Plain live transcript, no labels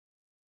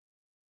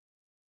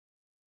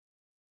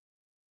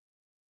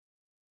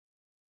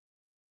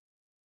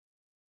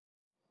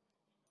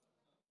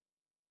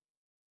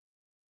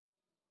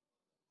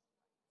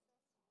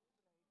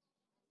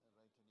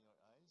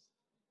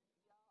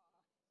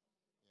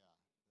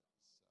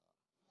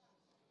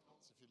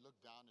If you look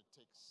down, it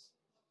takes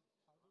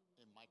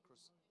a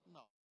microsecond.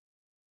 No.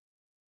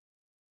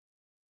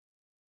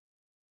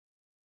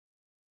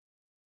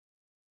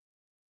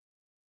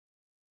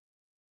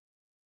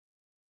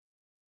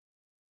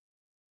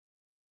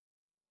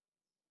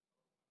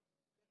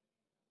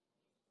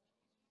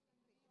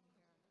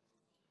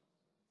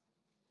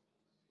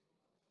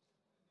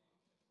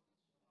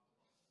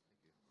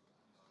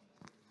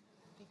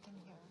 We can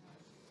hear.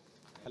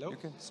 Hello? You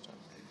can start.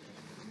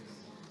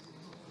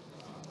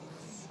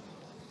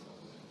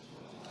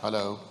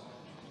 Hello.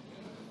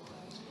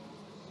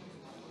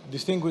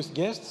 Distinguished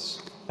guests,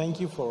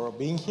 thank you for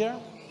being here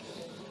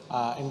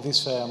in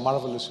this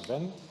marvelous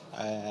event,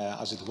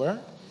 as it were.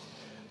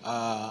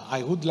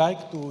 I would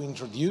like to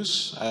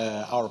introduce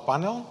our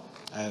panel,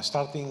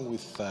 starting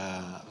with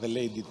the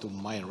lady to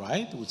my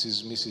right, which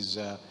is Mrs.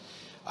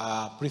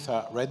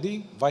 Pritha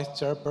Reddy, Vice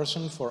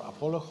Chairperson for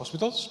Apollo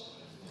Hospitals,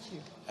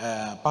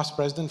 past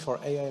President for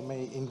AIMA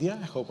India.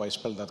 I hope I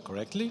spelled that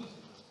correctly.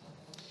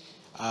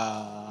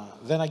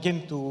 Then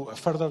again,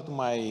 further to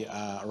my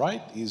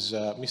right is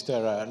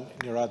Mr.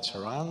 Niraj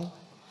Sharan,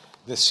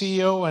 the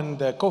CEO and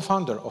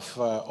co-founder of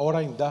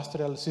Aura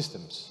Industrial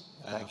Systems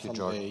from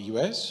George. the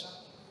US.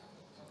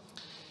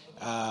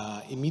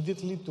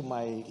 Immediately to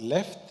my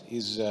left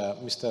is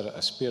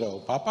Mr. Spiro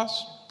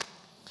Papas.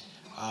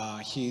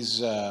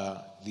 He's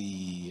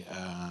the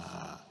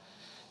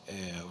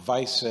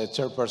Vice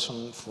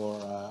Chairperson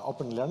for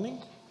Open Learning,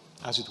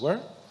 as it were.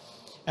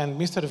 And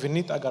Mr.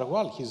 Vinit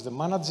Agarwal, he's the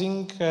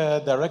Managing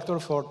Director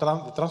for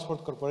the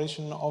Transport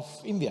Corporation of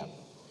India.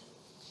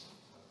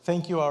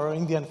 Thank you, our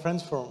Indian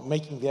friends, for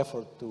making the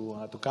effort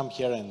to come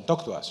here and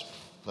talk to us.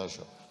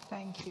 Pleasure.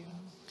 Thank you.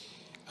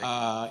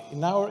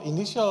 In our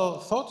initial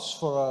thoughts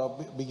for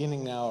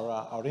beginning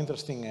our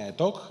interesting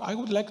talk, I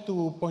would like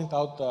to point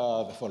out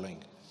the following.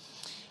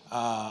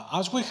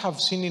 As we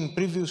have seen in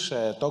previous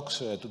talks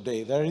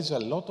today, there is a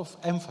lot of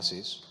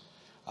emphasis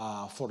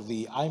for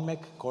the IMEC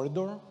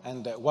corridor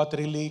and what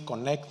really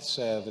connects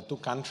the two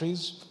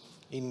countries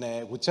in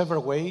whichever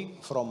way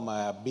from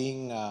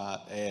being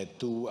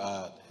two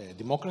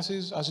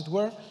democracies, as it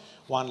were,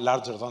 one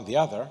larger than the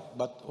other,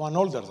 but one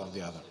older than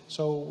the other.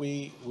 So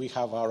we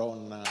have our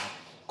own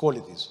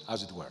qualities,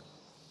 as it were.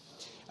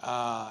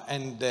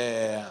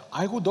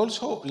 I would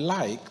also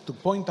like to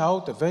point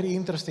out a very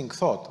interesting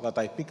thought that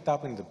I picked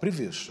up in the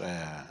previous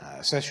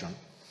session,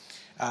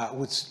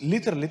 which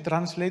literally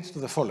translates to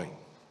the following.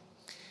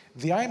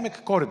 The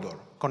IMEC corridor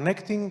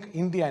connecting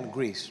India and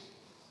Greece,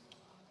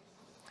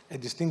 a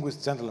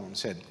distinguished gentleman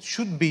said,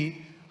 should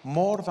be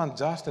more than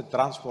just a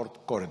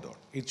transport corridor.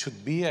 It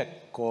should be a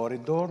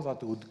corridor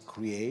that would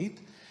create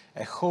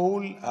a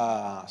whole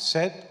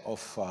set of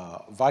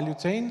value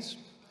chains,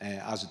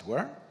 as it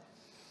were,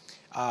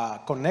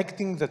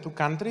 connecting the two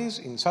countries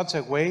in such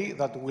a way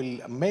that will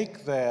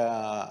make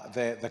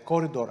the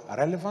corridor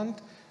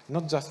relevant,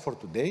 not just for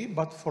today,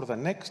 but for the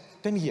next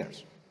 10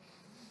 years.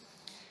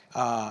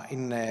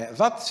 In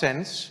that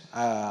sense,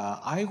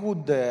 I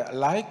would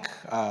like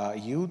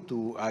you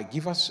to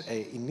give us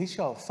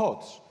initial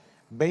thoughts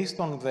based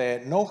on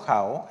the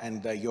know-how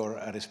and your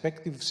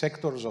respective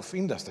sectors of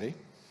industry,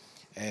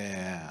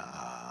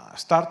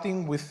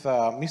 starting with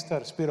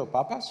Mr. Spiro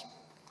Papas.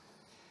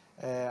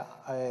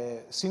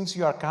 Since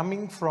you are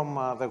coming from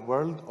the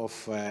world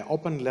of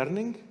open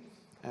learning,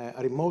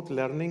 remote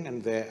learning,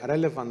 and the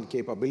relevant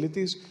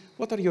capabilities,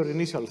 what are your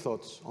initial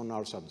thoughts on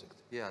our subject?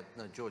 Yeah,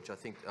 no, George, I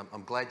think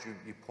I'm glad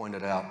you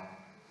pointed out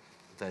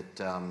that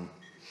the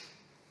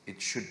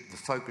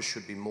focus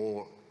should be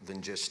more than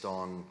just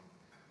on,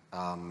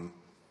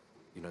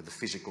 the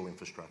physical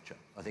infrastructure.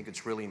 I think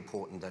it's really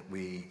important that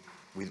we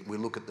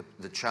look at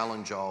the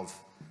challenge of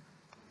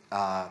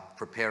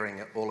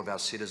preparing all of our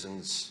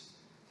citizens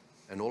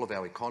and all of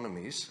our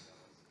economies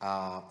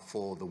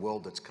for the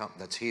world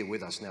that's here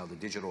with us now, the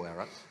digital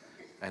era,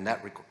 and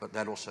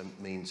that also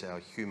means our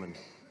human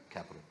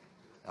capital,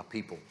 our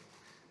people.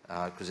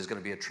 Because there's going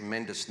to be a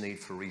tremendous need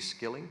for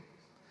reskilling,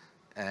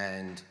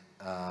 and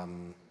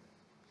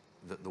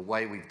the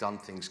way we've done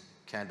things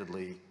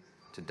candidly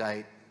to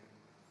date,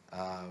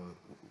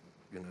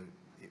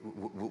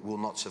 will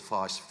not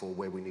suffice for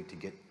where we need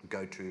to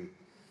go to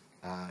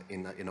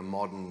in a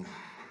modern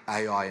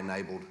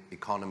AI-enabled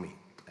economy,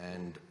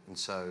 and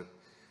so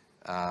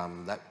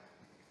that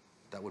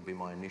would be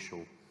my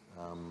initial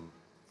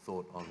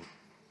thought on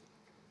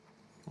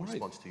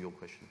response to your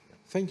question. Yeah.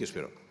 Thank you,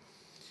 Spiro.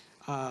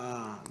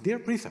 Dear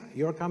Pritha,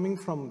 you're coming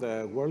from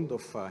the world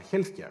of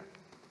healthcare,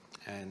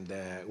 and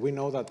we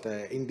know that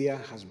India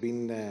has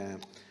been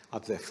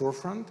at the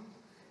forefront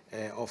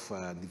of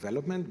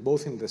development,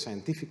 both in the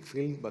scientific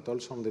field, but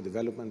also in the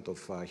development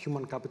of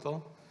human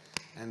capital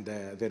and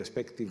the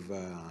respective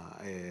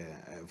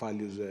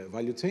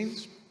value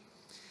chains.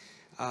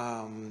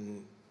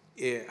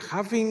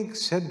 Having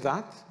said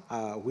that,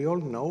 we all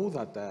know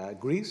that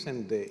Greece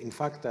and, in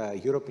fact,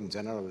 Europe in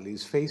general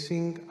is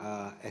facing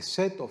a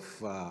set of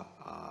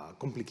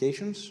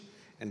complications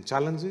and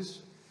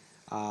challenges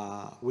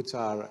which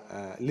are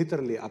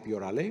literally up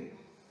your alley.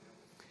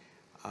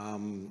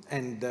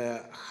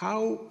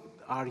 How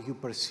are you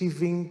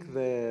perceiving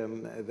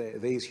the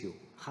issue?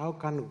 How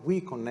can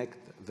we connect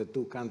the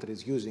two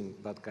countries using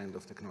that kind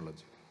of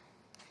technology?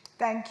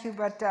 Thank you,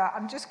 but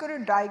I'm just going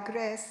to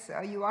digress.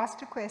 You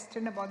asked a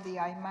question about the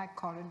IMAC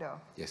corridor.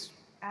 Yes.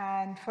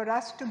 And for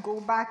us to go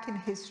back in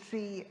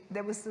history,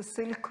 there was the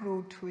Silk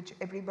Route, which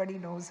everybody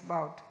knows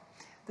about.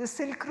 The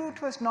Silk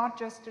Route was not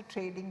just a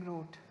trading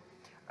route.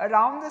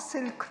 Around the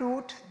Silk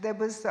Route, there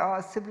was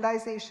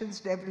civilizations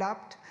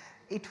developed.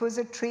 It was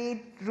a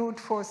trade route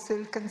for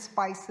silk and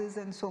spices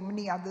and so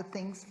many other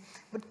things,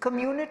 but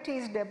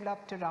communities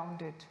developed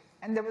around it.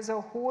 And there was a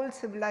whole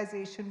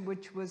civilization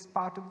which was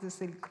part of the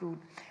Silk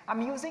Route.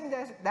 I'm using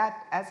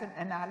that as an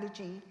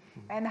analogy.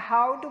 And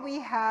how do we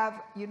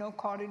have,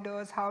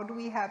 corridors? How do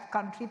we have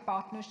country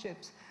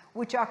partnerships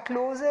which are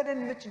closer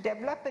and which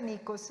develop an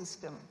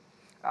ecosystem?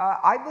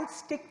 I will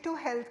stick to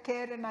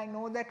healthcare, and I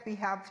know that we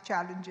have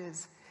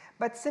challenges.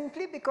 But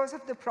simply because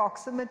of the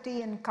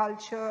proximity in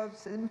culture,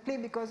 simply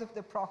because of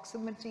the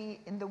proximity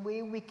in the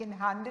way we can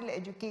handle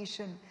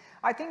education,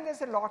 I think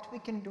there's a lot we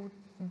can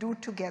do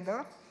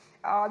together.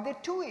 There are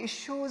two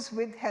issues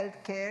with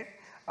healthcare,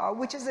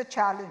 which is a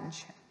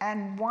challenge.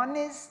 And one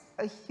is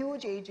a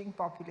huge aging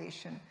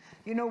population.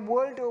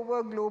 World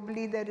over,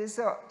 globally, there is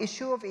an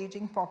issue of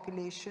aging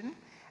population.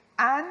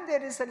 And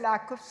there is a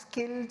lack of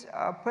skilled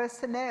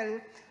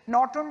personnel,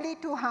 not only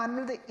to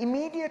handle the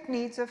immediate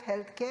needs of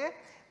healthcare,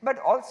 but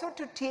also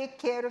to take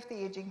care of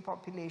the aging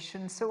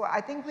population. So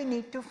I think we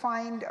need to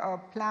find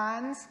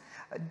plans,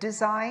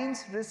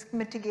 designs, risk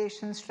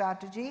mitigation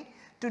strategy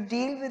to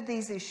deal with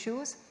these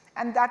issues.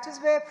 And that is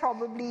where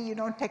probably,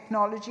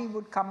 technology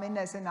would come in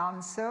as an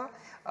answer,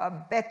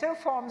 better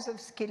forms of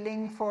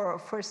skilling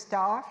for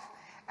staff,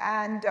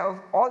 and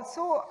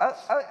also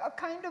a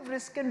kind of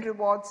risk and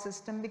reward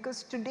system,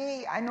 because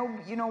today I know,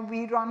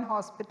 we run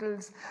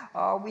hospitals,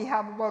 we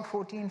have about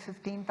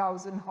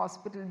 15,000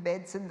 hospital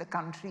beds in the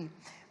country.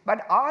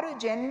 But our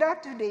agenda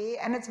today,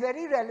 and it's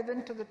very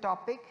relevant to the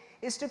topic,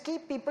 is to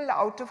keep people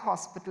out of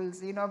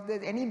hospitals. If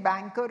there's any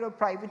banker or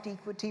private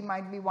equity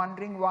might be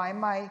wondering, why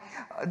am I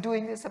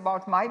doing this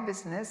about my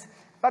business?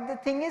 But the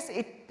thing is,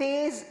 it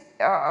pays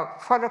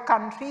for a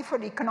country,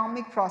 for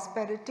economic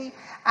prosperity,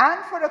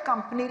 and for a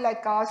company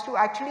like ours to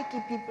actually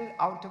keep people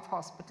out of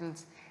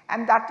hospitals.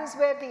 And that is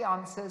where the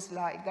answers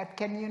lie, that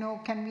can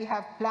we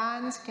have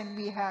plans, can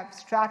we have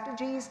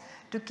strategies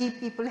to keep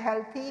people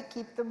healthy,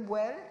 keep them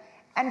well,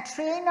 and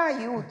train our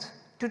youth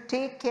to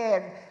take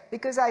care,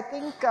 because I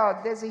think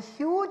there's a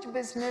huge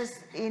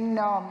business in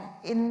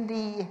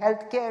the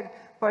healthcare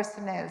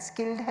personnel,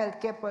 skilled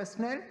healthcare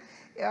personnel,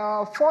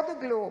 for the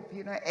globe.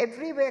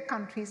 Everywhere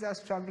countries are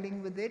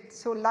struggling with it.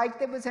 So like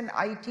there was an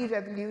IT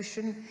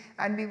revolution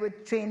and we were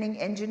training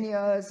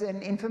engineers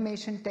and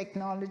information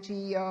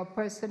technology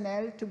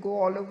personnel to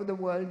go all over the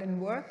world and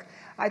work,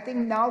 I think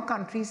now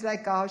countries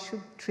like ours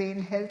should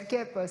train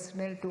healthcare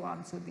personnel to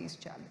answer these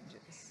challenges.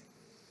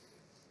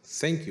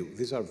 Thank you.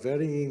 These are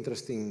very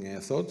interesting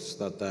thoughts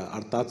that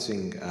are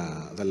touching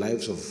the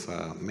lives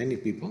of many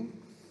people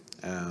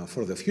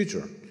for the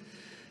future.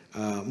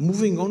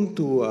 Moving on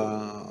to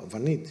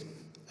Vanit,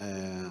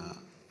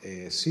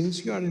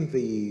 since you are in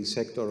the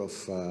sector of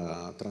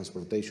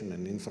transportation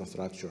and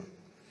infrastructure,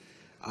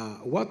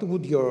 what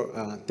would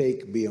your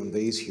take be on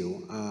the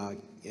issue,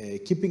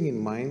 keeping in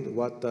mind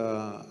what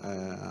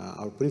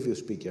our previous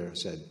speaker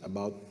said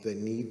about the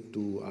need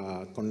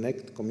to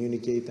connect,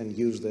 communicate, and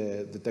use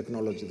the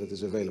technology that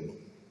is available?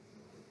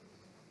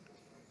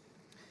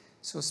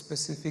 So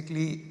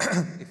specifically,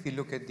 if you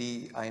look at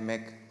the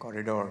IMEC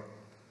corridor,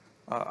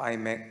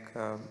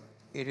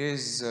 it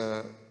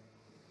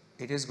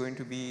is going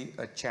to be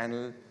a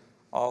channel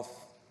of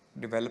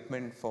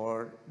development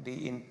for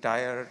the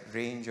entire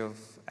range of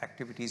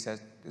activities that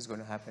is going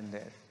to happen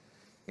there.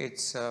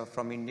 It's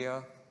from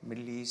India,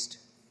 Middle East,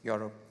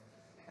 Europe,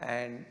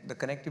 and the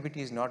connectivity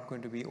is not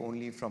going to be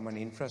only from an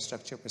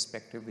infrastructure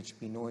perspective, which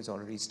we know has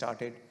already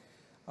started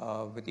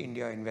with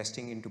India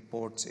investing into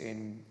ports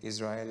in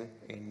Israel,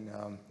 in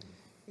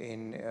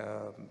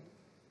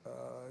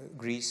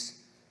Greece,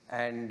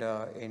 and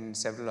in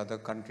several other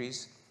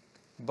countries.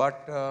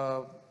 But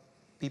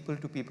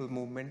people-to-people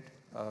movement,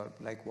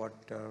 like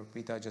what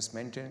Preeta just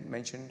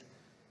mentioned,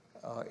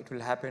 it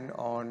will happen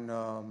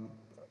on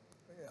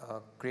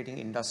creating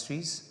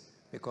industries,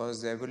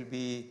 because there will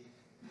be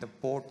the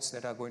ports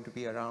that are going to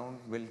be around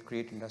will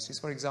create industries.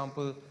 For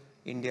example,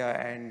 India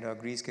and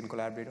Greece can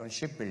collaborate on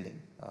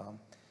shipbuilding.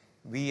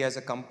 We as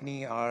a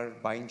company are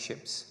buying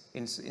ships.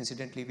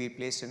 Incidentally, we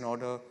placed an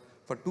order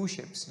for 2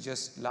 ships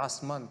just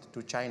last month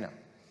to China.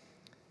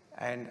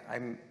 And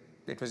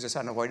it was just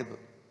unavoidable,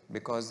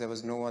 because there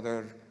was no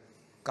other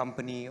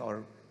company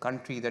or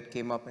country that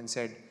came up and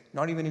said,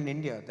 not even in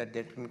India, that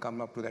they didn't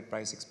come up to that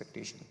price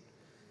expectation,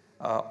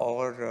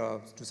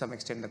 or to some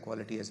extent the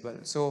quality as well.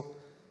 So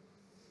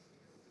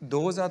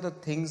those are the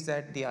things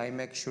that the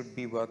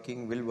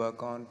IMEC will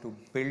work on to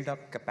build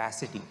up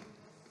capacity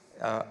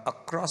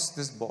across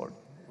this board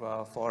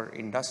for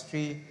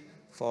industry,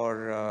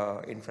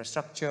 for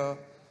infrastructure,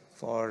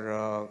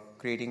 for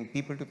creating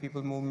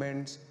people-to-people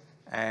movements,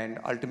 and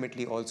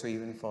ultimately also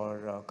even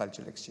for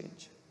cultural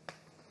exchange.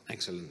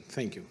 Excellent,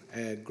 thank you.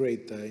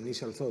 Great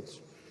initial thoughts.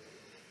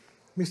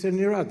 Mr.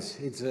 Niraj,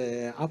 it's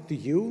up to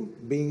you,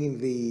 being in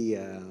the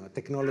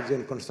technology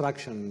and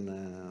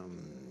construction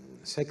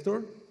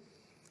sector.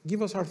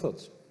 Give us our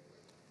thoughts.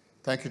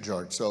 Thank you,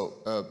 George. So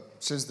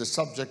since the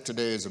subject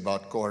today is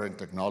about coherent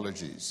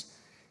technologies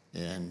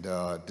and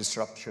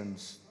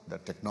disruptions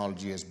that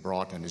technology has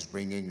brought and is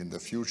bringing in the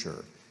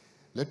future,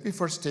 let me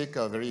first take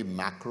a very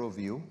macro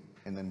view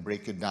and then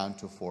break it down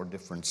to 4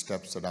 different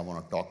steps that I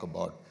want to talk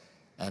about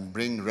and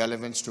bring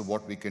relevance to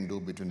what we can do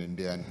between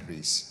India and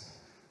Greece.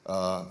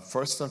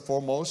 First and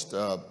foremost,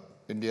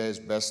 India is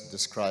best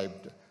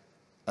described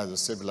as a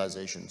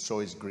civilization. So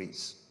is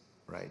Greece,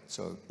 right?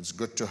 So it's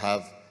good to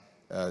have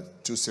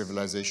 2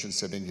 civilizations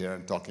sitting here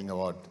and talking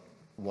about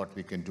what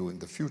we can do in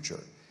the future.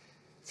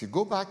 If you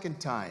go back in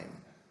time,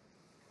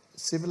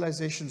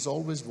 civilizations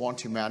always want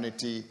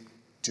humanity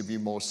to be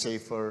more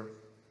safer,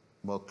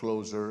 more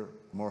closer,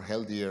 more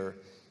healthier,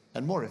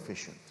 and more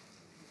efficient.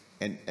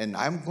 And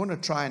I'm going to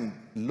try and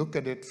look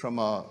at it from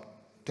a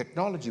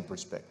technology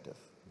perspective,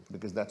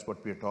 because that's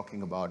what we're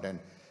talking about. And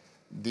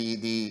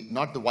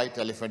not the white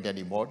elephant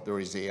anymore. There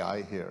is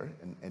AI here,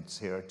 and it's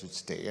here to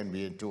stay, and we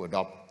need to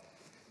adopt.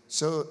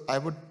 So I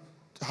would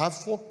have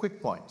 4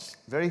 quick points,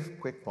 very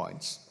quick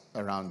points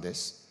around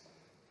this.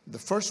 The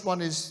first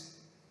one is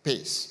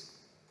pace.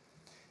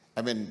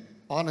 I mean,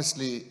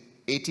 honestly,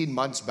 18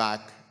 months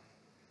back,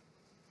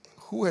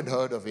 who had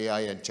heard of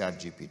AI and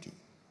ChatGPT?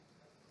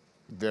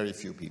 Very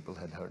few people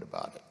had heard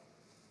about it.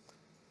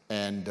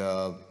 And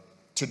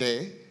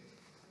today,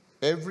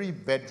 every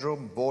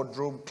bedroom,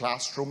 boardroom,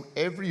 classroom,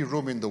 every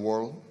room in the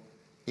world,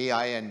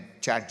 AI and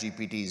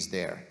ChatGPT is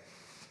there.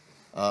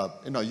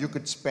 You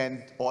could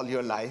spend all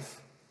your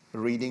life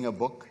reading a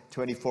book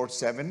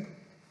 24/7,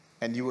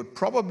 and you would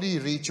probably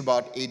reach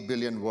about 8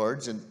 billion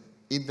words. And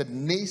in the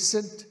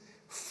nascent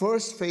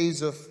first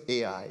phase of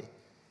AI,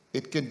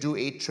 it can do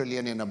 8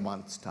 trillion in a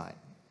month's time.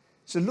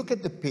 So look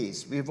at the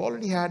pace. We've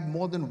already had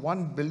more than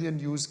 1 billion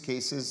use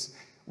cases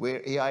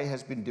where AI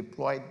has been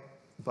deployed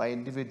by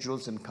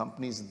individuals and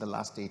companies in the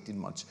last 18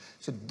 months.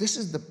 So this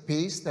is the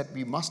pace that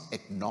we must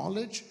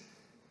acknowledge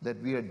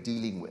that we are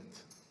dealing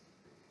with.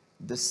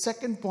 The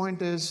second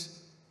point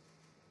is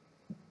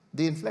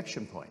the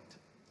inflection point.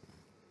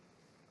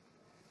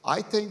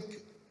 I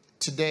think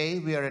today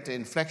we are at an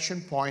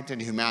inflection point in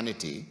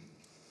humanity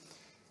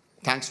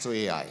thanks to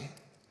AI.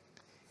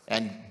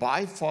 And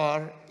by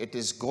far, it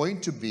is going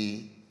to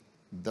be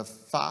the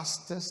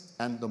fastest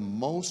and the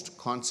most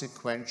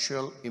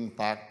consequential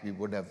impact we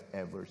would have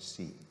ever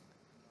seen.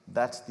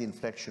 That's the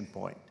inflection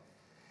point.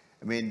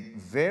 I mean,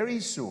 very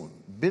soon,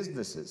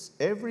 businesses,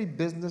 every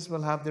business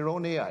will have their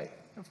own AI.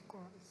 Of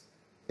course.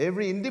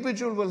 Every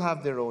individual will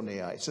have their own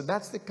AI. So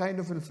that's the kind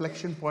of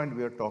inflection point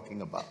we are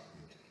talking about.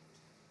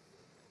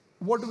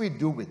 What do we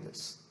do with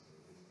this?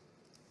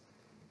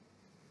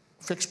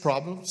 Fix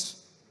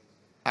problems,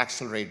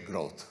 accelerate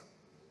growth.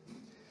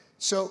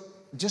 So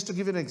just to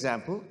give you an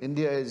example,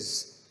 India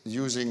is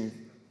using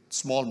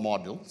small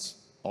models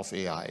of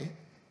AI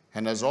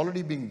and has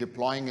already been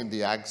deploying in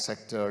the ag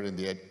sector, in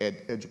the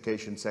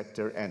education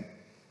sector, and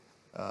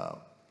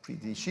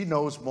Preeti, she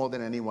knows more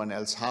than anyone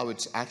else how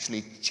it's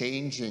actually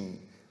changing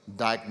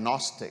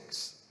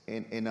diagnostics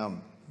in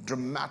a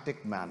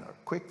dramatic manner,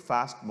 quick,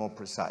 fast, more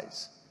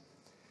precise.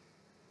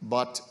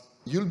 But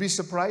you'll be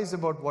surprised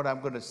about what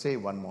I'm going to say.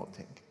 One more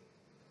thing.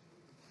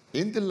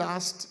 In the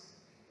last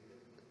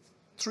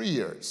 3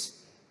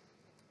 years,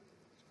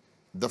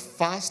 the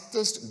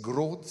fastest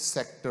growth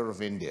sector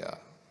of India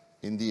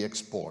in the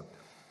export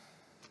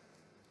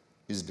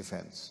is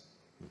defense.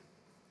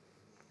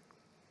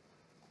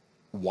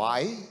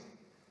 Why?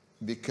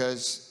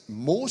 Because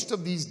most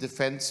of these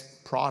defense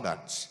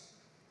products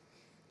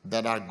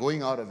that are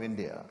going out of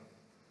India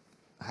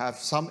have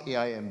some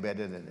AI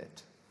embedded in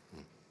it.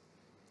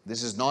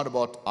 This is not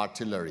about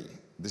artillery.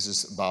 This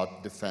is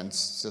about defense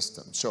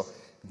systems. So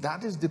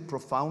that is the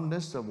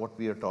profoundness of what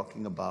we are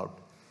talking about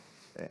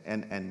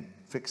and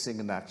fixing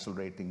and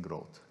accelerating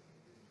growth.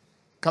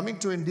 Coming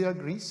to India,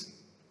 Greece,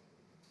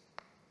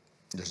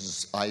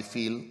 I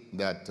feel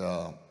that,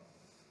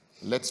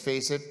 let's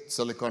face it,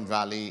 Silicon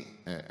Valley,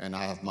 and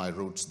I have my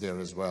roots there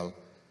as well,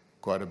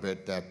 quite a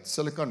bit, that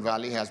Silicon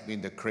Valley has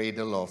been the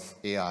cradle of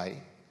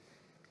AI,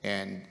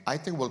 and I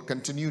think will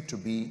continue to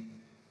be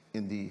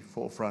in the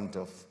forefront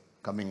of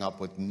coming up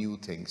with new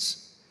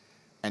things.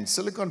 And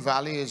Silicon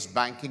Valley is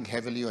banking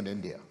heavily on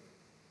India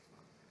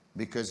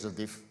because of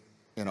the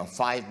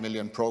 5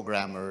 million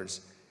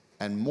programmers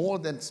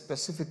and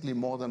specifically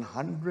more than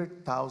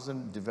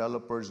 100,000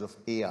 developers of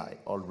AI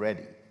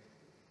already.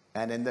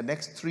 And in the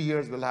next 3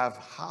 years, we'll have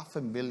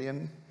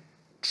 500,000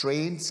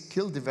 trained,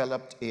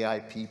 skill-developed AI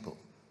people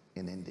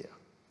in India,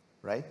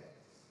 right?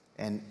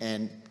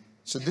 And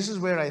so this is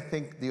where I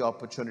think the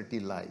opportunity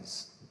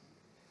lies.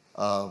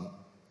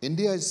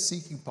 India is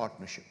seeking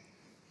partnership.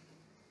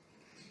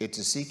 It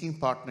is seeking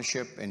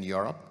partnership in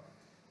Europe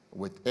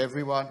with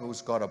everyone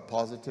who's got a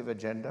positive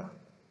agenda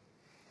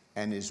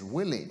and is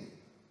willing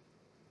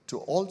to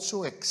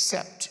also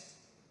accept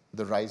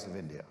the rise of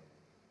India.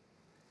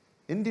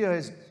 India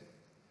is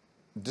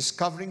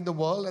discovering the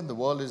world, and the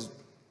world is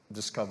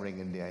discovering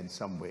India in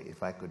some way,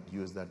 if I could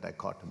use that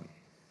dichotomy.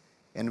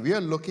 And we are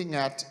looking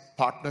at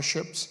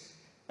partnerships,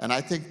 and I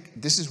think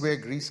this is where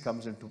Greece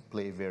comes into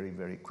play very,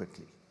 very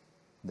quickly.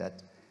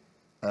 That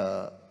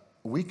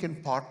we can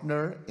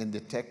partner in the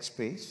tech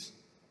space,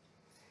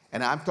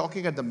 and I'm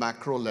talking at the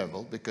macro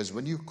level, because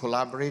when you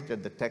collaborate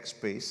at the tech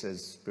space,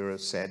 as Spiro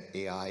said,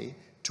 AI,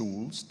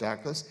 tools,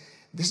 tackles,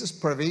 this is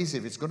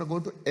pervasive. It's going to go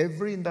to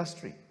every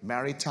industry,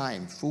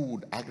 maritime,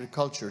 food,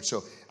 agriculture.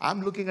 So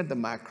I'm looking at the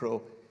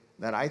macro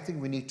that I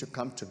think we need to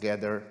come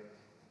together.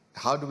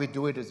 How do we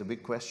do it is a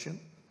big question.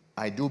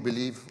 I do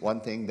believe one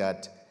thing,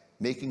 that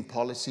making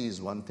policy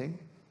is one thing,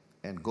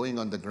 and going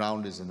on the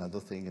ground is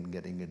another thing, and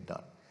getting it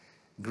done.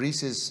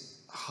 Greece is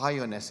high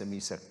on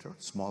SME sector,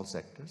 small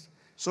sectors.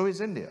 So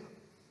is India.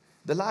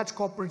 The large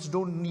corporates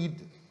don't need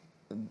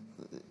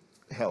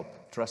help,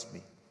 trust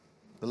me.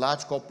 The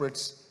large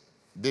corporates,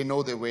 they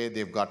know their way,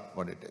 they've got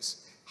what it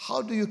is.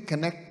 How do you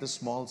connect the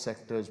small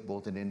sectors,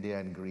 both in India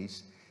and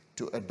Greece,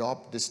 to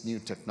adopt this new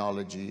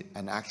technology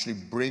and actually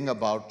bring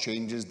about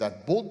changes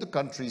that both the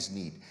countries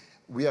need?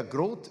 We are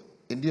growth,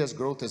 India's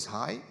growth is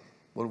high,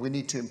 but we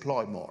need to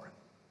employ more.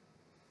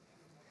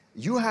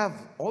 You have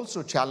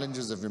also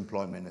challenges of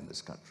employment in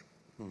this country,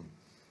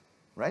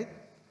 right?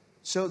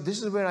 So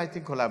this is where I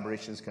think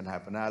collaborations can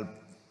happen. I'll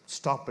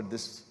stop at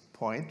this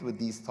point with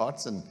these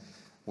thoughts, and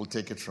we'll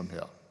take it from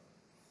here.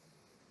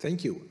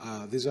 Thank you.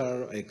 These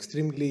are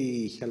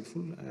extremely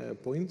helpful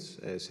points,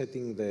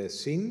 setting the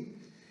scene.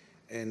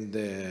 And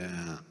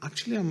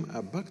actually, I'm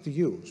back to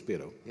you,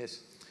 Spiro. Yes.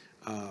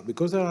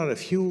 Because there are a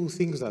few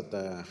things that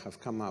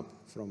have come up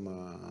from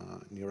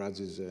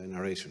Niraj's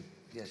narration.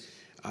 Yes.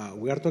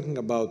 We are talking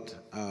about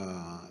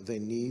the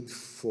need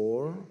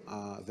for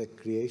the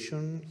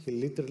creation. He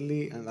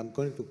literally, and I'm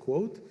going to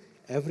quote,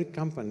 every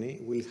company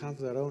will have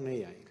their own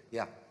AI.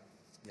 Yeah,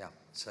 yeah.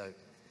 So,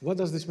 what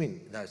does this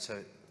mean? no,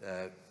 so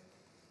I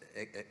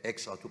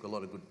took a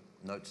lot of good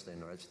notes there,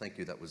 Niraj. Thank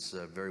you. That was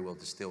very well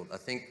distilled. I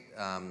think,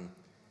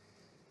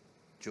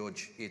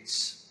 George, it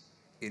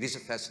is a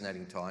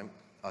fascinating time.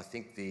 I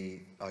think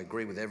I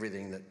agree with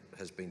everything that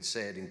has been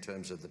said in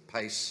terms of the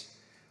pace.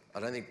 I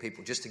don't think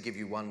people, just to give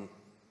you one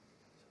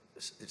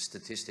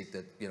statistic,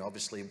 that, you know,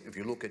 obviously if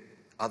you look at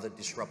other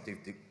disruptive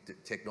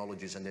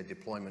technologies and their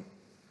deployment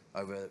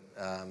over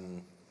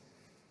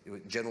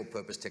general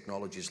purpose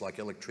technologies like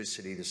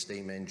electricity, the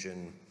steam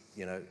engine,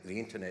 you know, the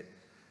internet,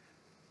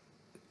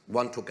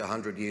 one took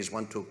 100 years,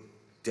 one took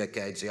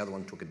decades, the other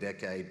one took a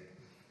decade.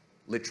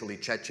 Literally,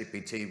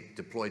 ChatGPT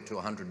deployed to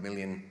 100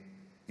 million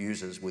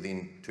users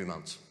within 2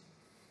 months.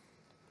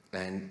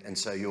 And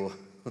so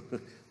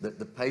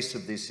the pace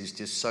of this is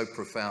just so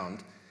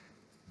profound,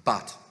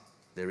 but,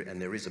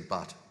 there is a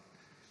but.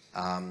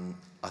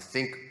 I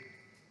think,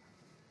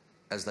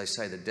 as they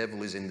say, the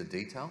devil is in the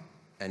detail,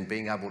 and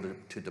being able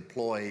to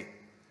deploy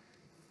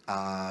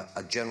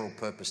a general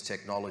purpose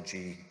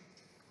technology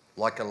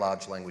like a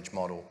large language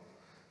model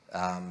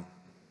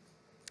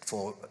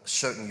for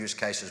certain use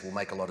cases will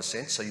make a lot of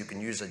sense. So you can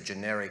use a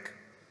generic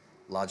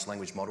large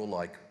language model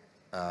like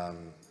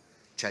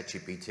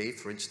ChatGPT,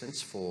 for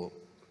instance, for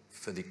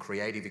the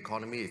creative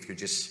economy, if you're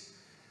just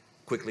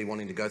quickly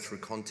wanting to go through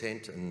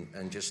content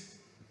and just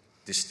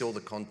distill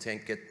the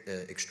content,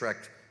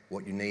 extract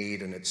what you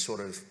need, and it sort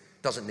of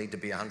doesn't need to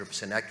be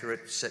 100%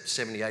 accurate,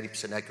 70,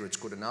 80% accurate is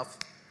good enough,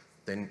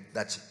 then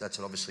that's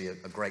obviously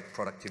a great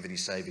productivity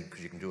saving,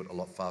 because you can do it a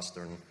lot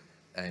faster,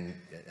 and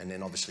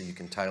then obviously you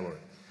can tailor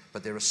it.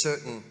 But there are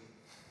certain,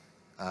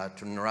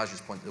 to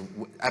Niraj's point,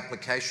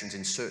 applications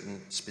in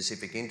certain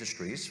specific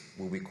industries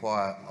will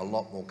require a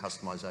lot more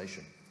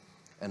customization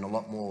and a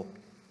lot more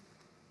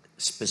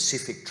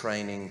specific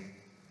training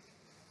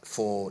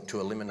to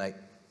eliminate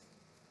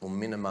or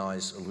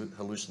minimize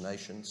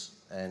hallucinations,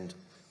 and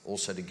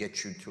also to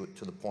get you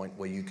to the point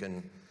where you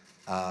can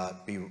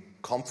be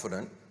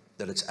confident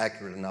that it's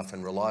accurate enough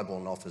and reliable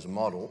enough as a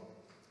model,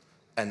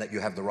 and that you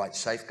have the right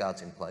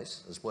safeguards in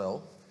place as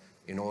well,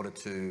 in order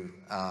to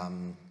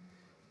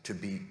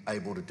be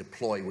able to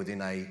deploy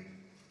within a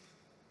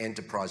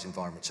enterprise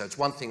environment. So it's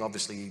one thing,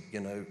 obviously, you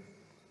know,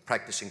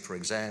 practicing for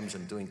exams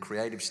and doing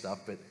creative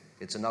stuff, but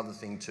it's another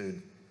thing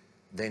to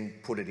then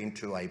put it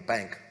into a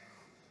bank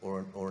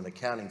or an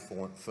accounting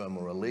firm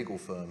or a legal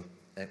firm,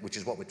 which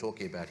is what we're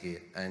talking about here.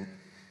 And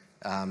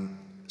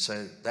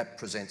so that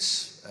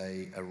presents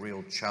a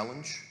real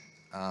challenge,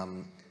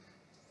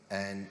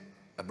 and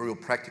a real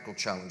practical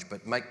challenge.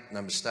 But make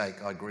no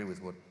mistake, I agree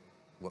with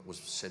what was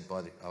said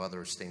by our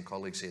other esteemed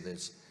colleagues here.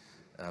 There's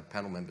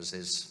panel members.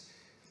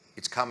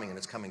 It's coming, and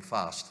it's coming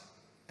fast.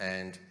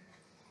 And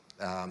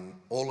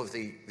all of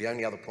the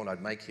only other point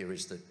I'd make here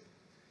is that,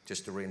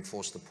 just to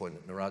reinforce the point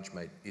that Niraj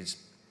made, is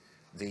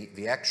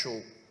the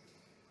actual,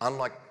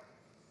 unlike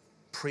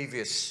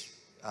previous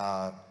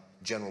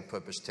general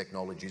purpose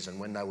technologies, and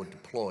when they were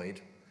deployed,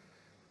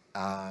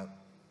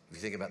 if you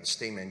think about the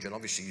steam engine,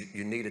 obviously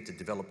you needed to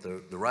develop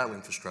the rail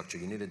infrastructure,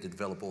 you needed to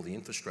develop all the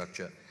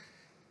infrastructure.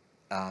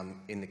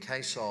 In the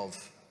case of,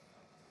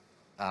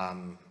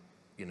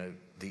 you know,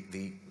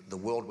 the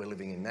world we're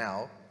living in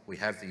now, we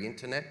have the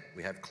internet,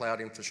 we have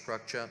cloud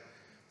infrastructure,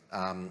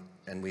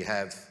 and we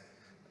have,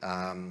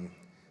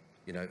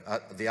 you know,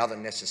 the other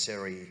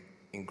necessary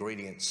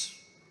ingredients,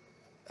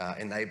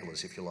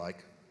 enablers, if you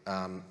like.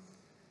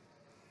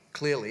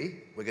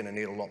 Clearly, we're going to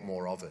need a lot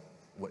more of it.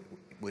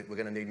 We're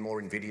going to need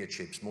more NVIDIA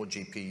chips, more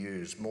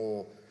GPUs,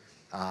 more.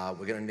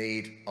 We're going to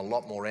need a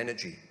lot more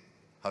energy,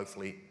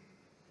 hopefully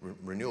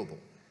renewable.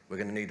 We're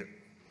going to need,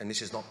 and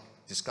this is not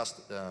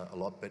discussed a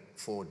lot, but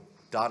for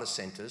data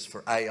centers,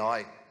 for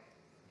AI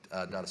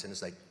data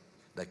centers,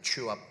 they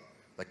chew up,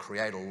 they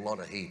create a lot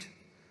of heat.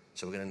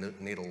 So we're going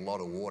to need a lot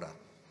of water.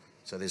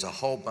 So there's a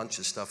whole bunch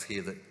of stuff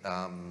here that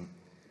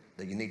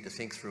that you need to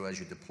think through as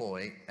you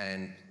deploy.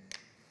 And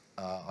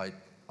I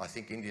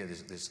think India,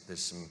 there's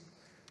some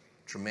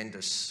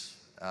tremendous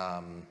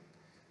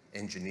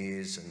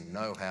engineers and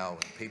know-how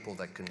and people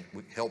that can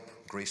help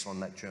Greece on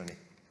that journey.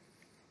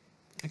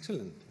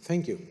 Excellent,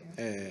 thank you.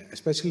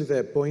 Especially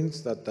the points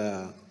that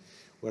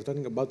we're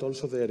talking about,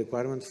 also the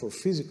requirement for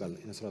physical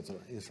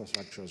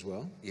infrastructure as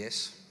well.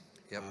 Yes,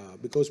 yep.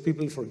 Because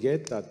people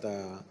forget that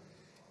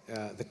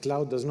the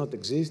cloud does not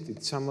exist.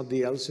 It's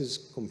somebody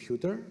else's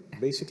computer,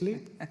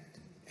 basically.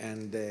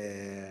 And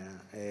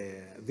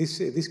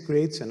this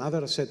creates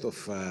another set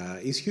of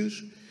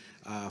issues.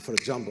 For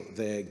example,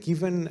 the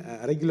given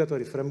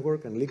regulatory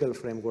framework and legal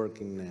framework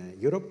in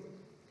Europe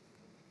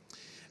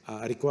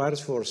requires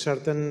for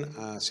certain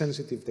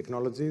sensitive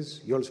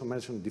technologies, you also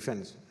mentioned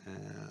defense,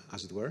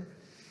 as it were,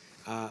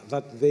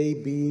 that they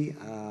be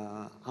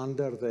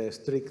under the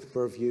strict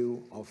purview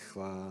of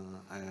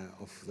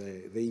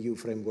the EU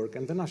framework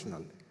and the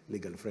national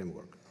legal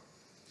framework.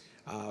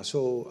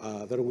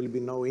 So there will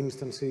be no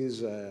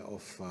instances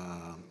of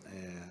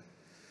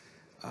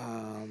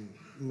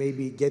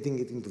maybe getting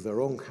it into the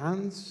wrong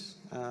hands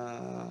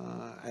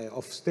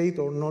of state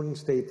or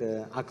non-state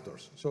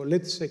actors. So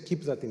let's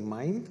keep that in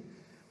mind,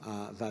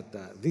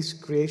 that this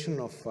creation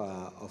of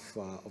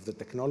the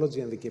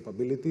technology and the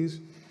capabilities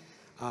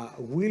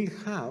will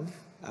have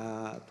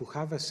to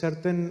have a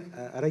certain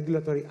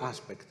regulatory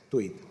aspect to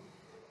it.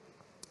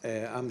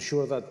 I'm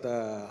sure that,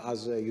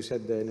 as you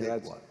said,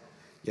 Niraj,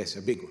 yes,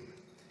 a big one.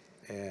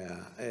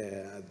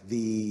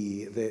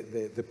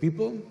 The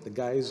people, the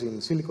guys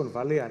in Silicon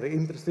Valley are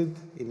interested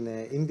in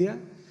India.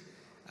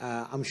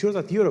 I'm sure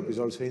that Europe is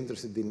also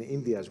interested in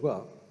India as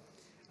well.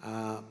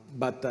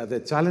 But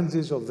the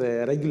challenges of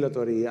the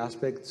regulatory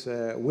aspects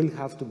will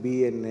have to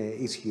be an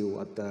issue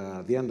at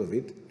the end of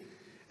it.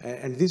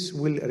 And this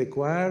will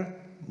require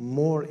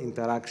more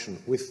interaction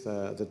with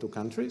the two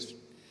countries,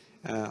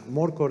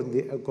 more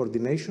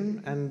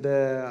coordination, and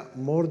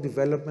more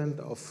development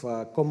of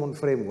common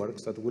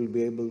frameworks that will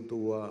be able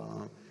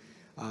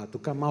to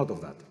come out of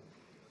that.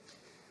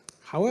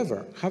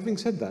 However, having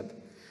said that,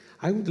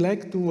 I would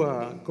like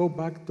to go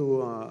back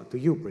to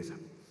you, Pritha.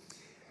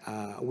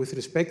 With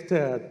respect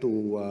to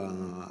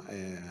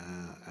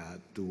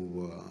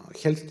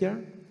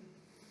healthcare,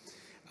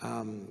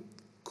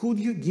 could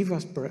you give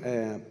us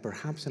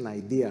perhaps an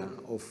idea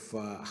of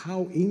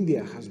how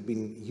India has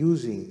been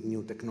using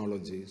new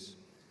technologies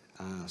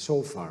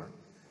so far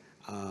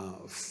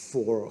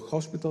for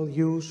hospital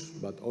use,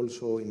 but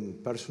also in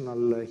personal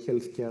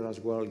healthcare as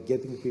well,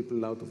 getting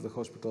people out of the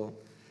hospital,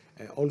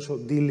 also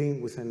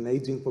dealing with an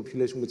aging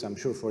population, which I'm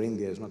sure for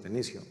India is not an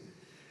issue.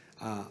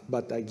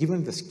 But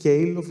given the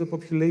scale of the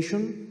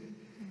population,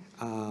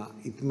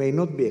 it may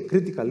not be a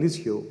critical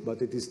issue,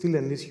 but it is still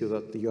an issue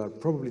that you are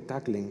probably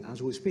tackling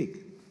as we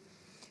speak.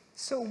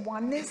 So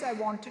one is, I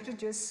wanted to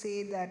just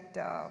say that,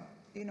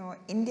 you know,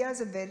 India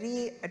is a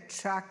very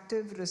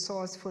attractive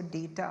resource for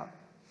data.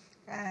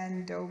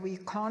 And we're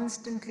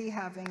constantly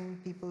having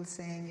people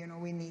saying, you know,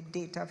 we need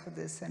data for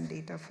this and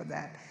data for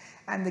that.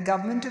 And the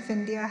government of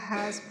India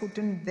has put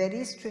in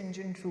very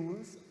stringent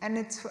rules. And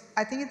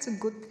I think it's a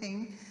good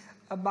thing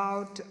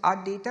about our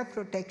Data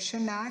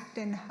Protection Act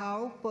and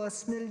how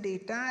personal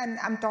data, and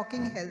I'm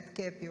talking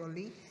healthcare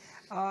purely,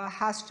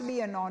 has to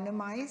be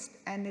anonymized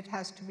and it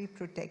has to be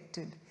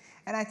protected.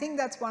 And I think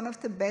that's one of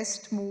the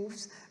best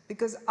moves,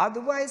 because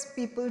otherwise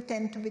people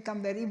tend to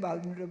become very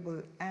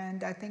vulnerable.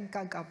 And I think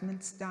our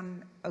government's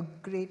done a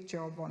great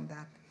job on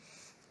that.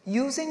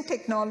 Using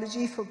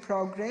technology for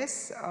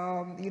progress,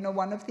 you know,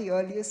 one of the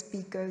earlier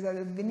speakers,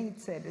 Vineet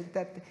said it,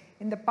 that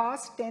in the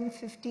past 10,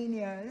 15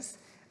 years,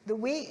 the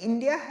way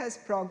India has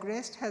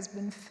progressed has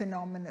been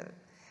phenomenal.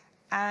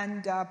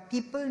 And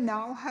people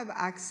now have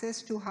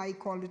access to high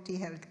quality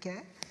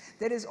healthcare.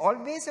 There is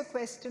always a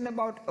question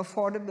about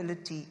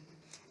affordability.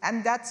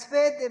 And that's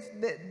where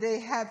they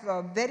have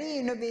very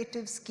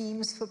innovative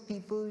schemes for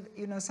people.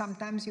 You know,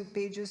 sometimes you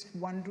pay just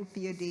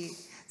 ₹1 a day,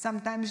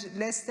 sometimes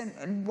less than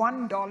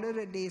 $1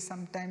 a day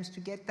sometimes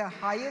to get the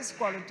highest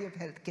quality of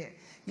healthcare.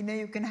 You know,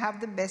 you can have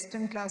the best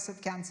in class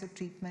of cancer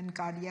treatment,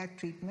 cardiac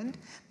treatment,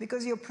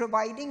 because you're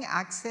providing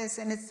access,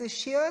 and it's the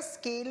sheer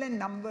scale and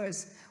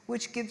numbers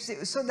which gives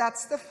you, so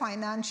that's the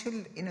financial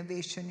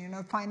innovation, you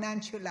know,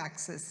 financial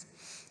access.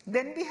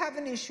 Then we have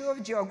an issue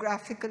of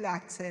geographical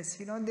access,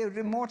 their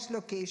remote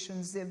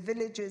locations, their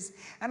villages.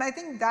 And I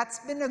think that's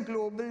been a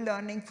global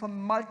learning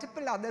from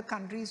multiple other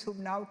countries who've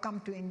now come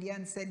to India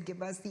and said,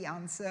 give us the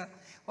answer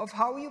of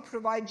how you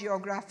provide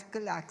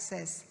geographical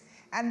access.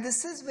 And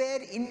this is where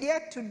India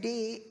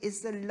today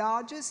is the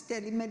largest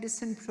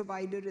telemedicine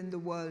provider in the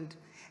world.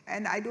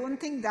 And I don't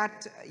think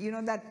that,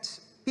 that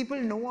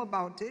people know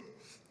about it.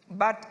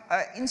 But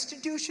an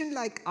institution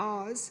like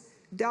ours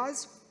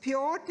does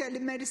pure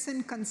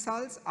telemedicine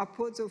consults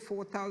upwards of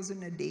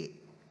 4,000 a day.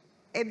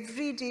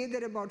 Every day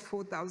there are about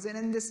 4,000,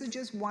 and this is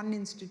just one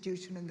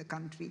institution in the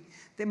country.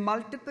 There are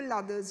multiple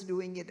others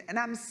doing it. And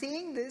I'm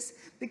saying this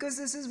because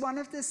this is one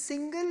of the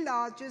single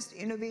largest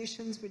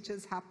innovations which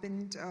has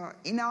happened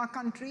in our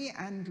country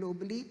and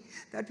globally,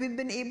 that we've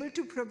been able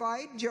to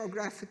provide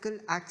geographical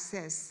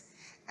access.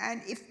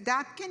 And if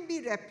that can be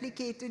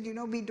replicated,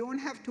 we don't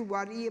have to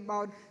worry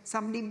about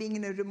somebody being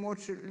in a remote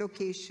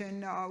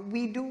location.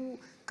 We do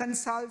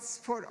consults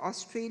for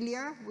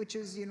Australia, which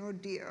is,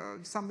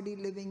 somebody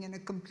living in a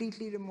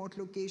completely remote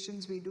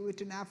locations. We do it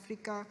in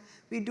Africa.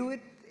 We do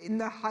it in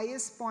the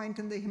highest point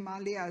in the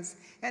Himalayas.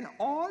 And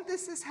all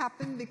this has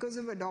happened because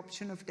of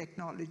adoption of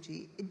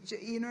technology.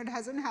 It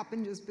hasn't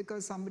happened just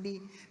because somebody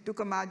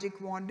took a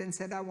magic wand and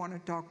said, I want to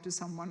talk to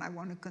someone, I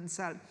want to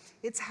consult.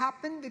 It's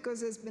happened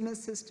because there's been a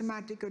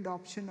systematic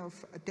adoption of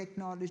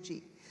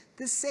technology.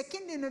 The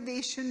second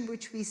innovation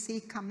which we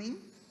see coming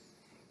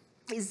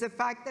is the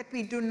fact that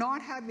we do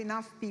not have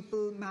enough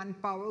people,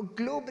 manpower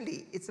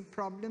globally. It's a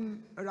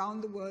problem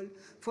around the world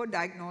for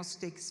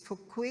diagnostics, for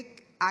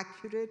quick,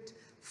 accurate,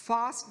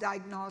 fast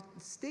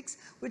diagnostics,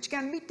 which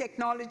can be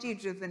technology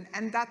driven.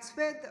 And that's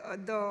where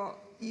the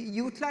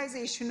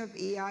utilization of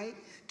AI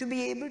to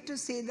be able to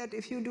say that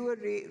if you do a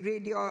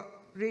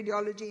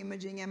radiology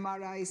imaging,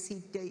 MRI,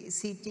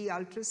 CT,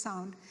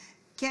 ultrasound,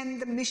 can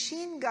the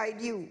machine guide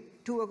you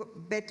to a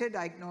better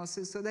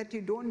diagnosis so that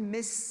you don't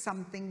miss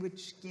something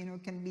which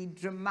can be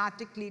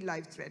dramatically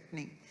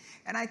life-threatening.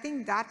 And I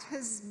think that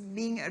has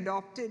been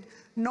adopted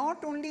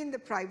not only in the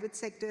private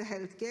sector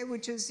healthcare,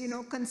 which is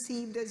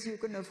conceived as you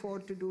can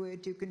afford to do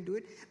it, you can do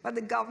it, but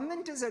the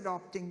government is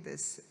adopting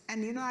this.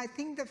 And I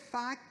think the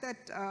fact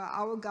that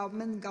our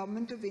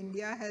government of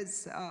India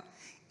has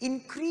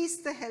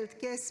increased the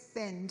healthcare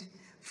spend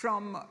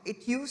from,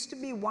 it used to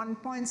be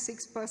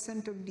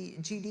 1.6% of the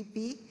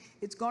GDP,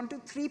 it's gone to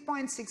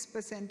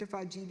 3.6% of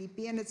our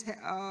GDP, and it's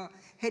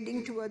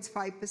heading towards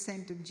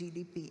 5% of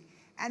GDP.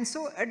 And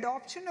so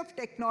adoption of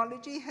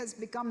technology has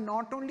become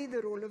not only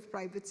the role of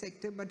private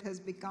sector, but has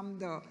become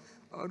the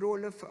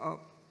role of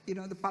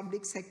the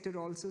public sector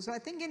also. So I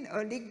think in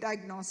early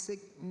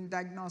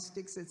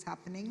diagnostics it's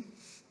happening.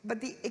 But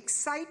the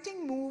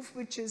exciting move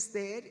which is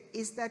there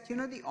is that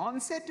the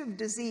onset of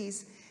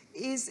disease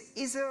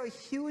is a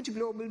huge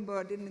global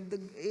burden.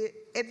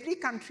 Every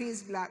country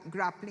is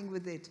grappling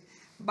with it.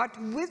 But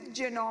with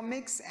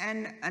genomics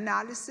and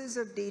analysis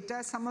of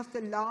data, some of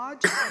the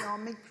large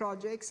genomic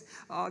projects,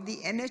 the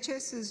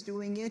NHS is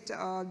doing it,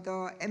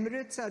 the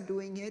Emirates are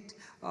doing it,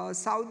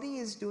 Saudi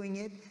is doing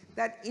it,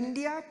 that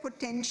India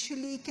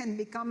potentially can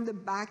become the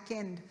back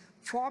end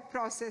for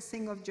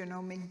processing of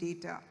genomic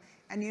data.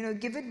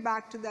 And give it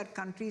back to that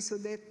country so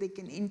that they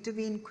can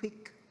intervene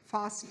quick,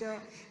 faster,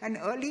 and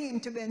early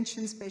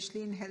intervention,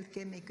 especially in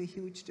healthcare, make a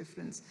huge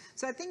difference.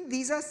 So I think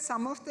these are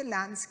some of the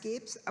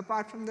landscapes,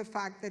 apart from the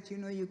fact that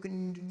you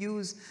can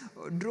use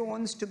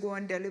drones to go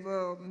and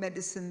deliver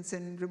medicines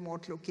in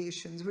remote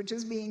locations, which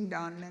is being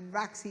done, and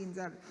vaccines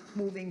are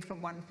moving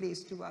from one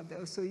place to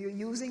other. So you're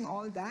using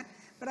all that.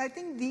 But I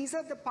think these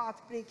are the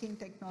path-breaking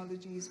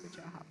technologies which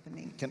are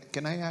happening.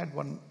 Can I add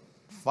one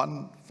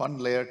fun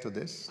layer to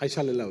this? I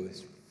shall allow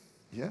this.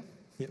 Yeah?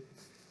 Yeah.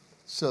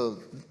 So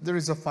there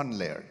is a fun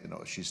layer.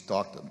 She's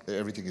talked,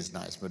 everything is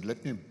nice, but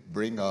let me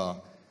bring a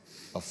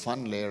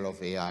fun layer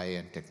of AI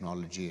and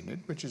technology in it,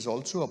 which is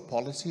also a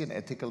policy and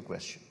ethical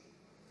question.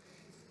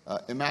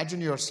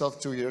 Imagine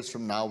yourself 2 years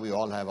from now, we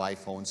all have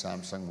iPhone,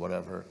 Samsung,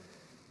 whatever.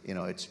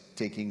 It's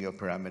taking your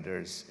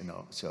parameters,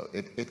 so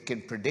it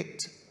can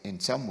predict in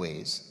some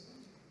ways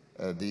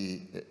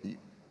the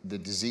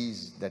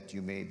disease that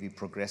you may be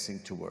progressing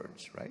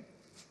towards, right?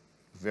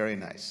 Very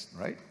nice,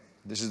 right?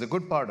 This is the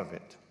good part of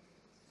it.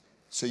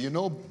 So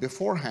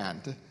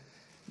beforehand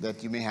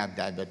that you may have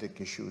diabetic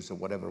issues or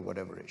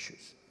whatever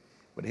issues.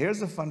 But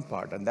here's the fun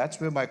part, and that's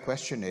where my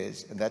question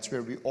is, and that's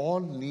where we all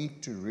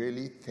need to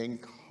really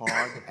think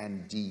hard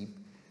and deep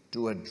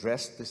to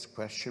address this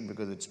question,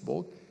 because it's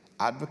both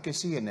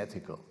advocacy and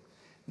ethical.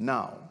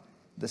 Now,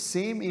 the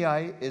same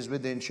AI is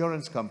with the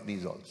insurance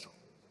companies also.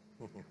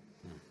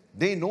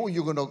 They know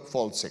you're going to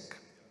fall sick.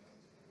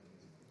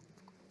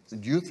 So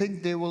do you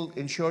think they will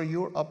insure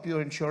you up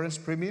your insurance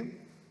premium?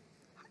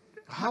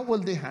 How will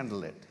they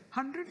handle it?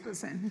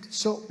 100%.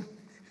 So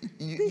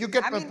you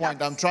get my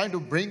point. I'm trying to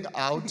bring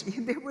out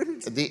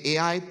the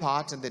AI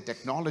part and the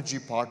technology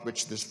part,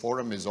 which this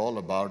forum is all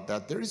about,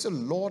 that there is a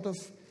lot of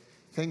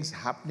things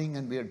happening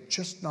and we are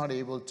just not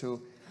able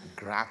to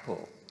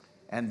grapple.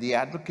 And the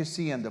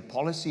advocacy and the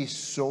policy is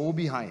so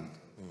behind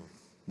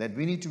that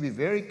we need to be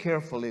very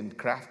careful in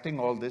crafting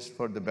all this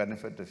for the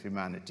benefit of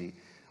humanity.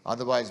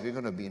 Otherwise, we're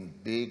going to be in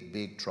big,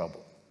 big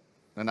trouble.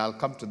 And I'll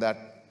come to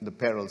that, the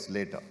perils,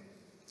 later.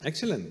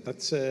 Excellent.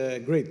 That's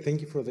great.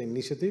 Thank you for the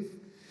initiative.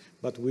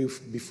 But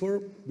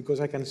before, because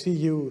I can see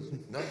you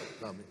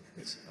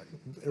It's,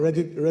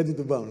 ready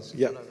to bounce.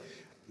 Yeah. No.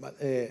 But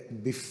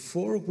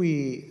before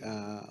we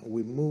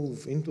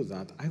move into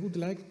that, I would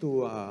like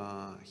to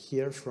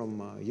hear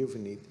from you,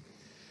 Vineet.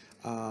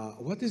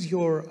 What is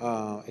your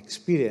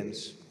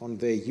experience on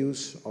the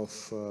use of,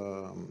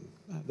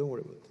 don't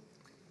worry about it.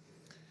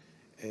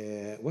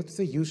 What's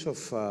the use of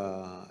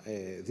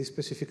this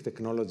specific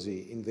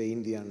technology in the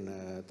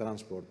Indian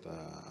transport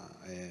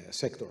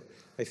sector?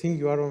 I think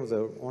you are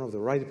one of the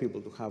right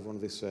people to have on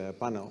this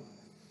panel.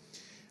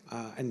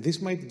 And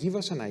this might give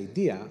us an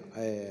idea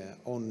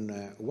on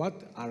what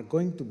are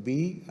going to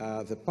be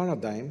the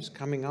paradigms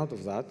coming out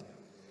of that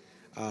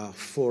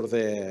for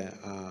the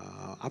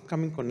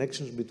upcoming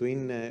connections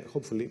between,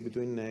 hopefully,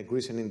 between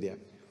Greece and India.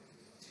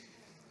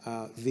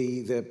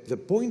 The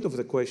point of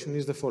the question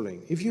is the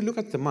following. If you look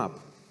at the map,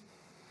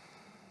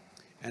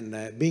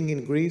 and being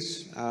in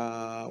Greece,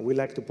 we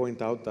like to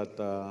point out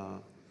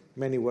that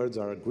many words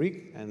are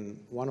Greek, and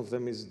one of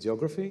them is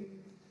geography.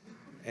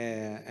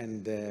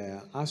 And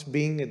us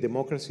being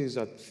democracies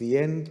at the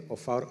end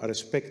of our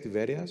respective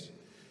areas,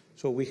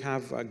 so we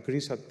have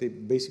Greece at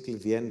basically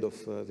the end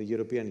of the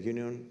European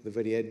Union, the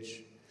very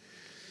edge.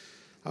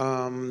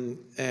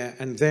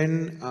 And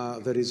then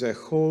there is a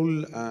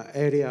whole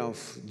area of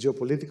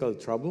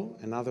geopolitical trouble,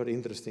 another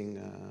interesting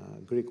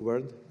Greek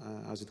word,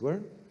 as it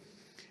were.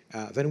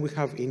 Then we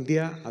have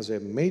India as a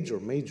major,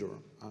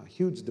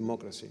 huge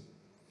democracy.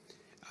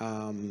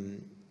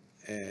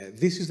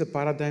 This is the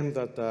paradigm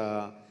that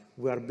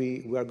we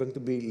are going to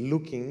be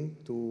looking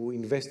to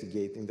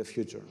investigate in the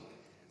future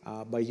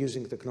by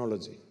using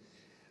technology.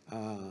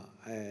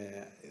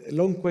 A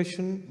long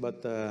question,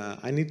 but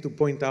I need to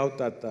point out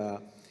that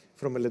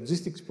from a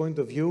logistics point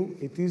of view,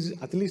 it is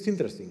at least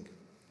interesting,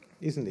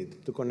 isn't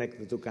it, to connect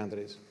the two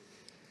countries?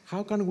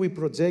 How can we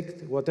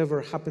project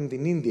whatever happened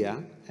in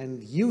India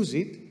and use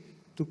it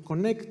to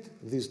connect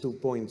these 2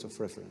 points of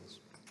reference?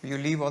 You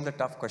leave all the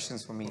tough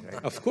questions for me,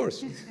 right? Of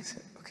course.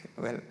 Okay,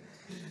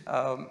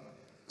 well,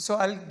 so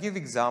I'll give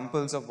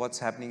examples of what's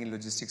happening in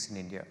logistics in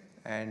India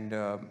and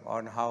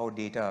on how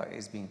data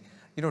is being,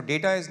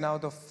 data is now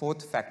the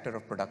 4th factor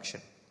of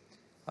production.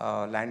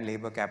 Land,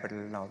 labor, capital,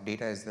 now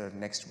data is the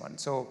next one.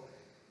 So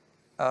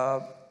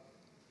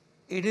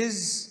it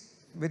is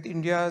with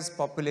India's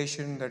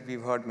population that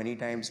we've heard many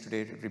times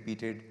today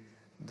repeated,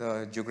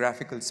 the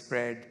geographical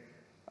spread,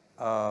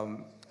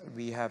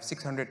 we have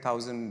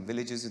 600,000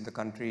 villages in the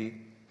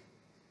country.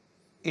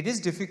 It is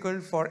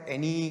difficult for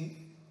any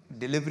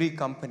delivery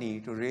company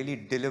to really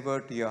deliver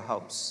to your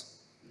house.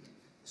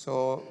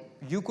 So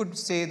you could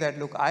say that,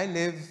 look, I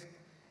live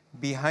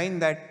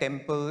behind that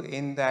temple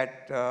in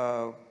that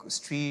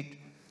street,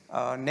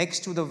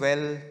 next to the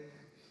well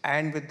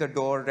and with the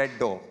door, red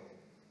door.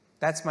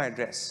 That's my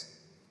address.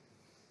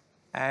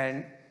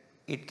 And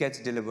it gets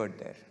delivered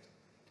there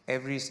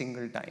every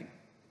single time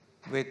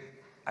with,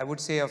 I would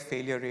say, a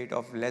failure rate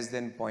of less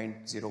than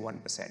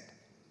 0.01%.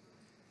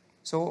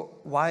 So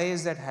why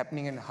is that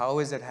happening and how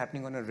is that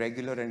happening on a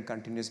regular and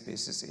continuous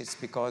basis? It's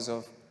because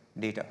of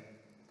data.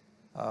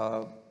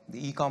 The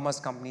e-commerce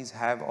companies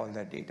have all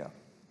that data.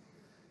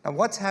 Now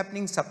what's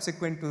happening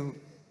subsequent to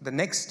the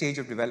next stage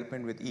of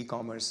development with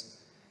e-commerce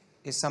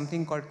is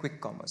something called quick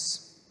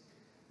commerce.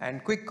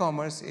 And quick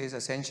commerce is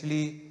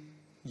essentially,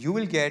 you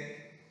will get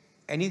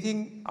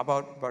anything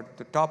about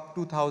the top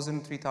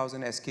 2,000,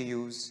 3,000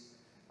 SKUs,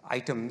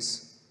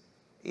 items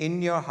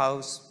in your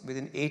house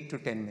within 8 to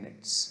 10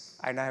 minutes.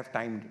 And I have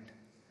timed it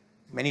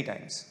many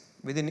times.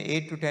 Within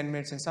 8 to 10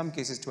 minutes, in some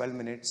cases 12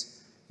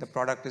 minutes, the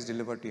product is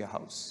delivered to your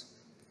house.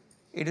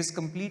 It is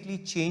completely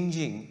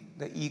changing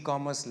the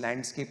e-commerce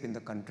landscape in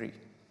the country.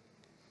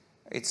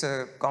 It's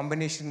a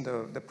combination,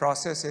 the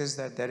process is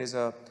that there is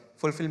a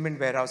fulfillment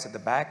warehouse at the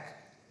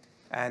back,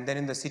 and then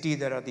in the city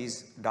there are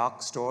these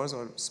dark stores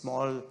or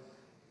smaller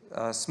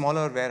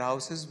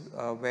warehouses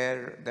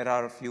where there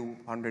are a few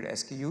hundred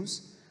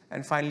SKUs,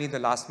 and finally the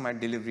last mile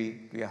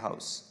delivery to your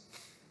house.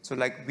 So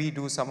like we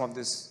do some of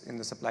this in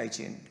the supply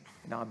chain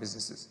in our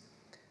businesses.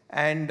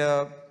 And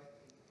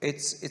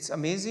it's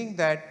amazing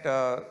that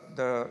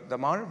the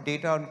amount of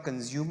data on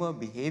consumer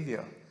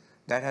behavior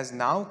that has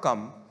now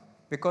come,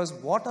 because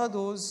what are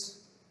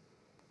those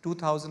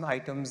 2,000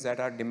 items that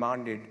are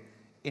demanded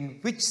in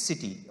which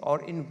city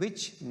or in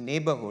which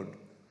neighborhood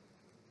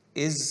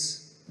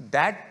is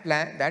that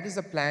plan, that is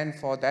the plan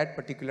for that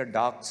particular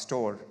dark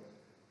store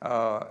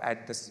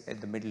at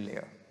the middle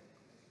layer.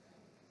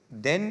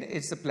 Then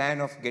it's the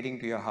plan of getting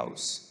to your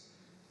house.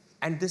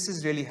 And this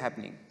is really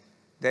happening.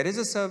 There is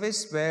a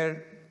service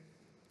where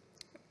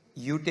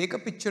you take a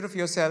picture of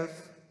yourself,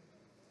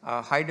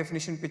 a high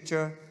definition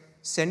picture,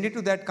 send it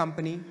to that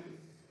company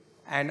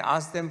and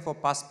ask them for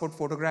passport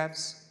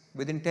photographs.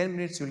 Within 10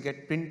 minutes, you'll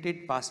get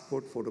printed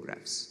passport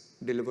photographs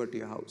delivered to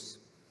your house.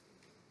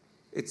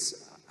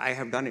 I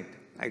have done it.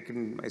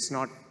 It's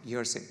not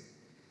hearsay.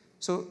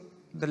 So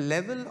the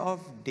level of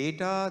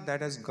data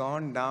that has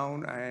gone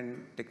down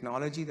and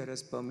technology that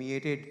has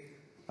permeated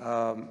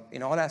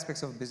in all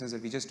aspects of business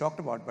that we just talked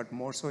about, but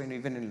more so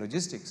even in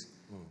logistics,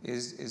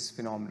 is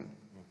phenomenal.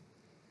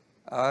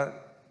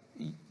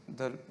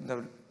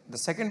 The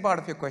second part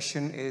of your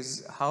question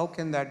is how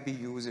can that be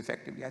used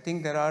effectively? I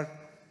think there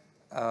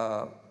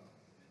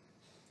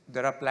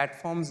are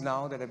platforms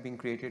now that have been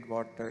created,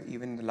 what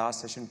even in the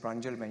last session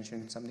Pranjal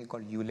mentioned, something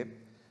called ULIP,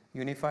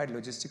 Unified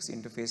Logistics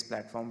Interface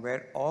Platform,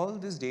 where all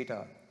this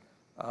data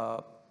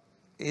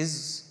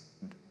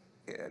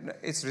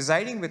it's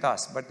residing with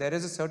us, but there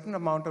is a certain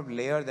amount of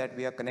layer that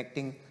we are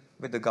connecting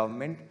with the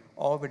government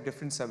or with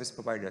different service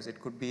providers.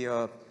 It could be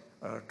a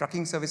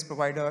trucking service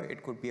provider,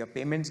 it could be a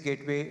payments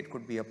gateway, it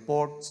could be a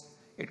port,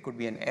 it could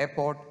be an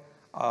airport.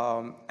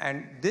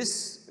 And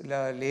this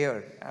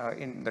layer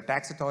in the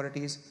tax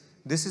authorities,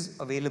 this is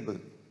available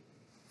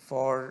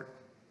to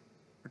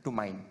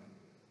mine.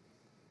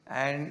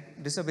 And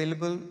this is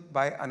available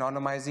by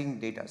anonymizing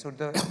data. So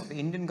the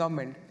Indian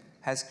government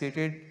has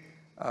created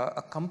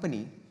a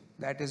company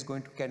that is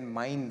can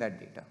mine that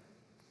data.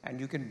 And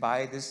you can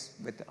buy this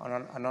with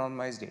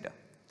anonymized data.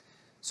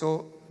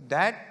 So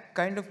that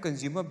kind of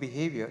consumer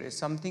behavior is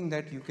something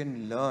that you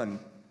can learn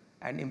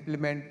and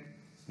implement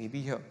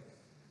maybe here.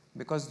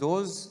 Because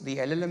the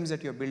LLMs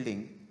that you're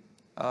building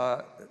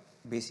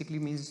basically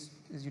means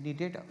you need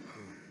data.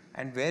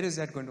 And where is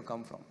that going to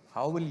come from?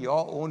 How will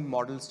your own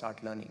model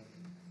start learning?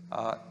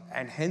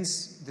 And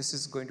hence, this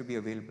is going to be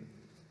available.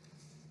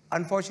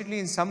 Unfortunately,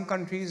 in some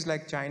countries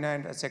like China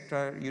and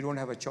etc., you don't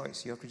have a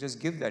choice. You have to just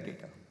give that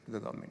data to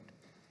the government.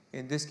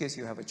 In this case,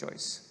 you have a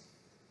choice.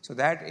 So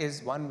that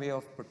is one way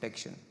of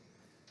protection.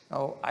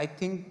 Now, I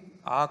think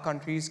our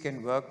countries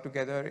can work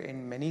together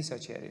in many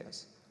such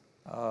areas.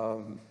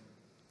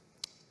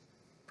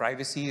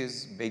 Privacy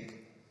is big.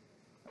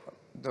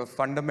 The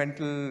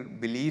fundamental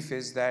belief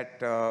is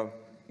that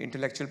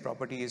intellectual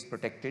property is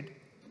protected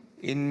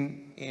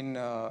in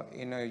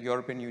a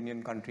European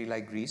Union country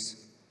like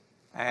Greece.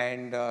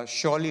 And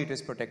surely it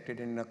is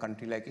protected in a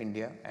country like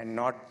India and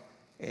not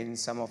in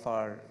some of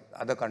our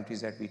other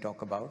countries that we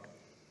talk about.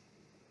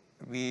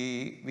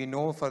 We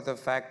know for the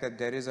fact that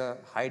there is a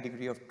high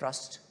degree of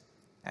trust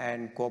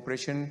and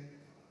cooperation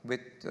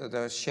with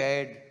the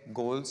shared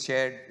goals,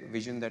 shared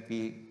vision that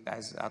we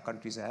as our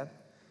countries have.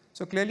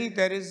 So clearly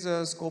there is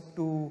a scope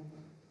to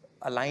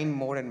align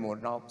more and more.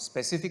 Now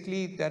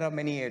specifically there are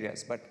many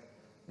areas, but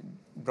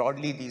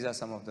broadly these are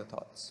some of the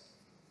thoughts.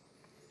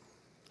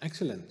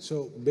 Excellent.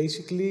 So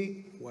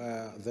basically,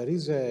 there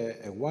is a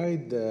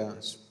wide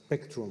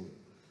spectrum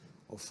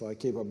of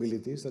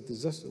capabilities that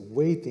is just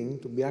waiting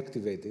to be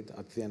activated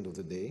at the end of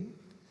the day.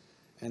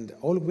 And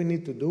all we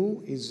need to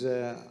do is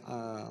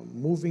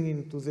moving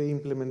into the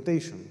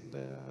implementation,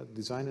 the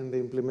design and the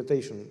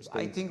implementation stage.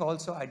 I think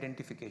also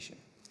identification.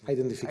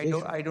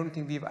 Identification. I don't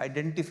think we've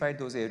identified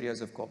those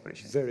areas of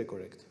cooperation. Very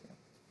correct. Yeah.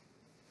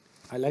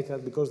 I like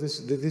that because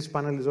this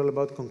panel is all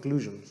about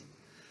conclusions.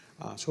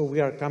 So we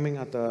are coming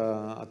at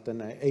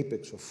an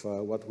apex of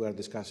what we are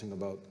discussing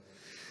about.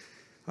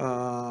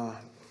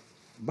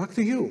 Back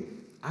to you.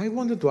 I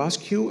wanted to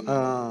ask you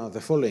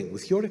the following.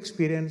 With your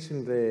experience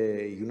in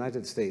the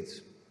United States,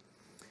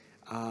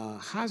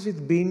 has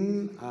it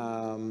been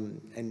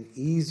an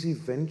easy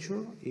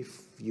venture,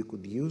 if you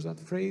could use that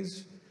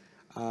phrase,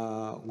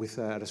 with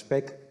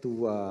respect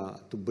to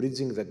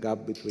bridging the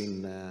gap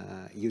between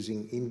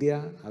using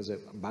India as a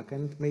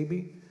backend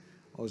maybe,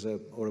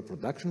 or a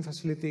production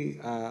facility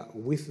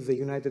with the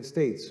United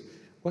States?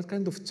 What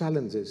kind of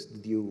challenges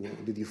did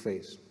you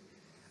face?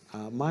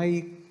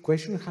 My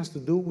question has to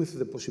do with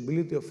the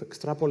possibility of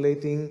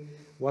extrapolating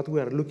what we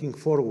are looking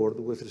forward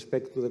with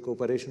respect to the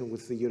cooperation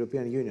with the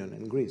European Union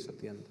and Greece at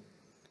the end.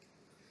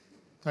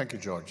 Thank you,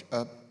 George.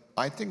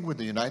 I think with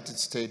the United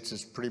States,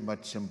 it's pretty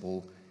much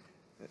simple.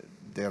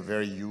 They're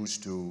very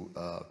used to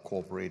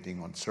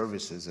cooperating on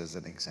services, as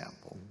an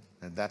example.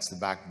 And that's the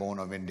backbone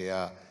of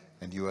India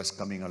and US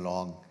coming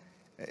along.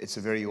 It's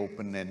a very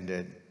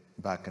open-ended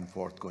back and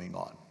forth going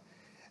on.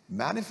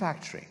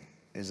 Manufacturing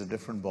is a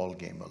different ball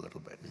game a little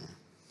bit.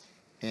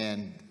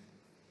 And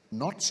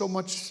not so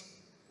much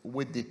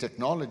with the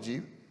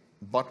technology,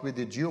 but with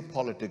the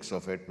geopolitics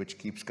of it, which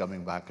keeps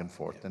coming back and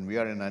forth. And we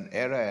are in an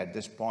era at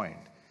this point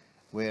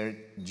where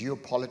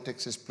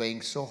geopolitics is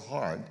playing so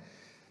hard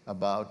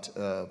about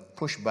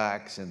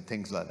pushbacks and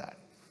things like that.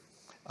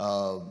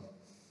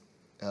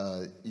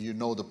 You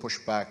know the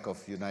pushback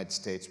of the United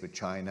States with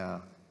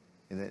China,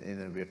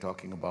 we're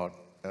talking about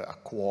a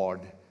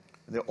Quad.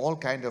 There are all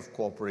kinds of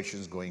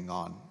cooperations going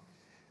on.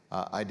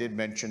 I did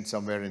mention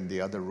somewhere in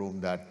the other room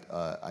that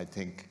I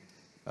think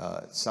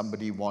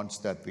somebody wants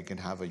that we can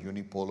have a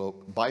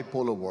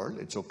bipolar world,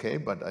 it's okay,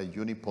 but a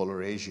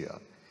unipolar Asia.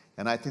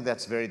 And I think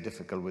that's very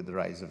difficult with the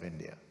rise of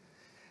India.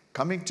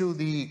 Coming to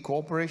the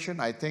cooperation,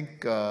 I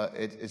think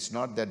it's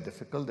not that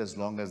difficult as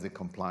long as the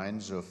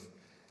compliance of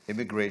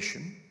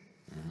immigration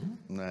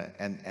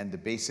and the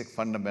basic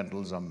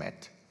fundamentals are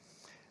met.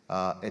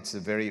 It's a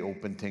very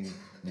open thing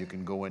you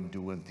can go and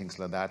do and things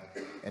like that.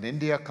 And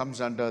India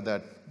comes under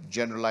that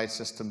generalized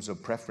systems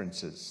of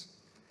preferences.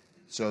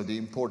 So the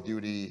import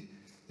duty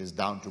is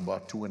down to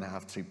about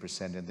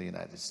 2.5–3% in the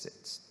United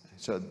States.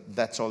 So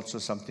that's also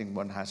something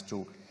one has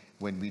to,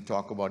 when we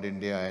talk about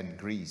India and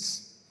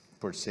Greece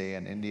per se,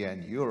 and India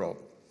and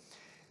Europe,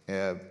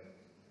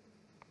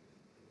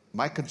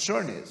 my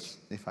concern is,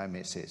 if I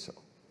may say so,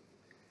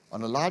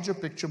 on a larger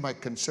picture, my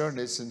concern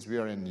is, since we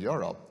are in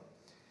Europe,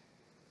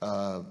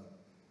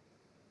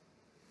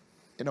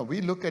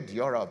 we look at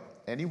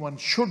Europe, anyone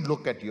should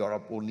look at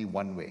Europe only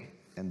one way,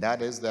 and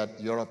that is that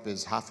Europe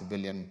is 500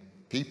 million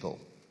people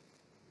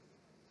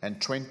and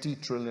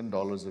 $20 trillion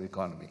of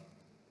economy.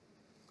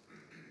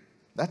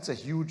 That's a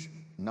huge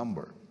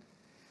number,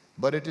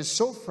 but it is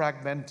so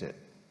fragmented.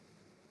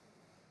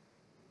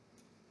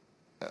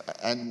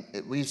 And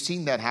we've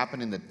seen that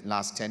happen in the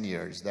last 10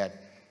 years,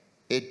 that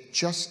it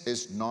just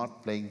is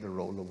not playing the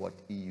role of what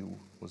EU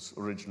was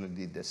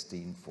originally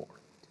destined for.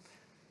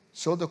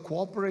 So the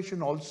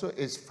cooperation also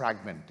is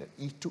fragmented,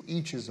 to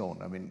each his own.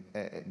 I mean,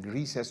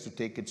 Greece has to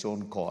take its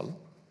own call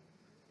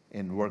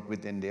and work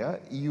with India.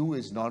 EU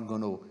is not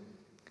going to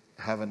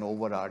have an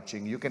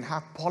overarching, you can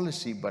have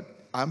policy, but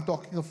I'm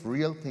talking of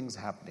real things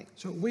happening.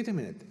 So wait a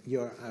minute,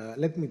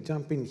 let me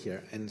jump in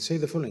here and say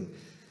the following.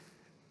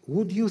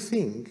 Would you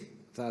think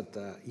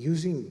that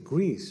using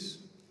Greece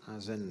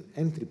as an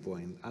entry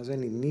point, as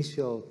an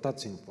initial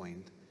touching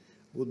point,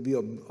 would be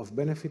of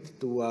benefit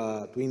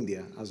to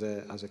India as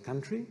a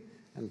country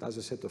and as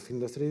a set of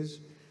industries,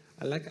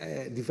 like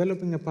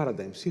developing a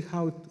paradigm, see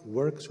how it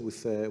works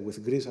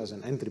with Greece as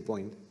an entry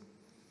point,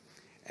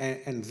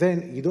 and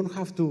then you don't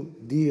have to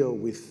deal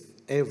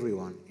with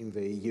everyone in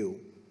the EU,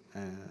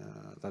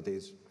 that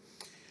is.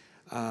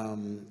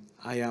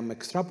 I am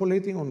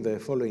extrapolating on the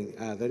following.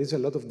 There is a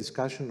lot of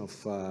discussion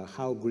of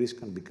how Greece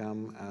can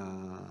become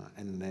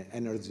an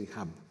energy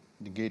hub.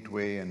 The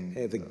gateway and...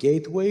 the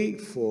gateway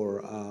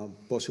for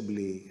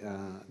possibly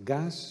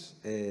gas,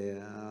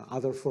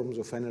 other forms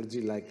of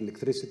energy like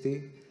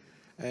electricity,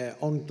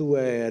 onto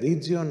a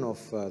region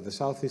of the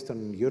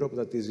southeastern Europe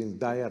that is in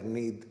dire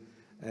need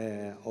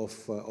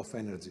of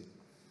energy.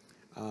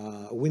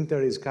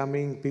 Winter is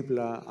coming, people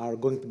are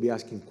going to be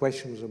asking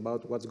questions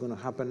about what's going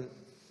to happen.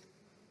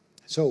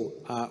 So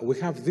we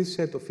have this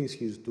set of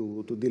issues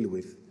to deal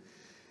with.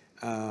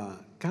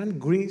 Can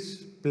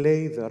Greece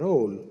play the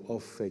role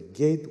of a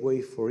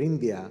gateway for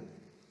India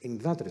in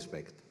that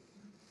respect?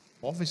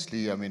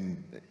 Obviously, I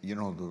mean,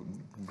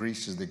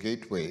 Greece is the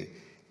gateway,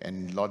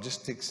 and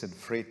logistics and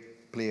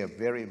freight play a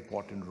very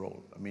important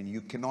role. I mean,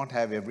 you cannot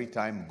have every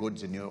time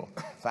goods in your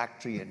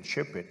factory and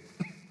ship it.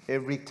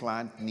 Every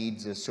client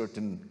needs a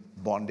certain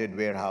bonded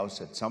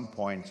warehouse at some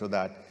point so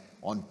that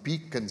on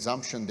peak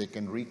consumption, they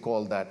can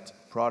recall that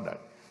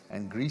product.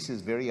 And Greece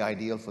is very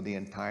ideal for the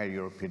entire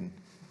European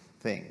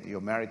thing.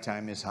 Your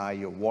maritime is high,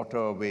 your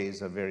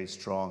waterways are very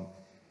strong,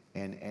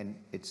 and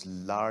it's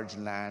large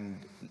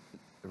land,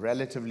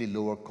 relatively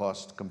lower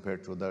cost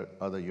compared to the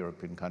other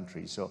European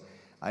countries. So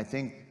I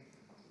think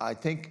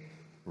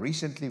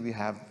recently we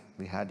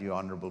had your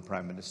Honorable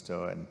Prime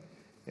Minister, and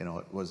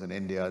it was in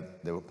India,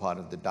 they were part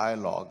of the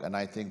dialogue, and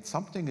I think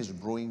something is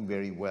brewing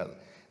very well.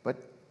 But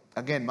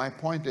again, my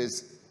point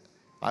is,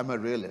 I'm a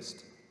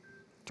realist.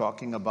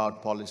 Talking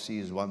about policy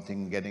is one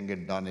thing, getting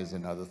it done is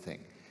another thing.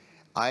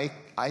 I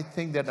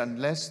think that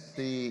unless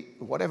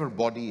whatever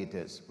body it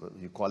is,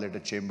 you call it a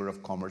chamber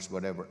of commerce,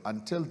 whatever,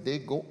 until they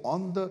go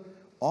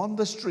on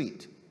the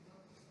street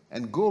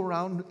and go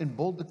around in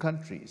both the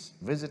countries,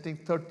 visiting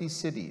 30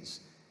 cities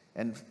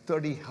and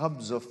 30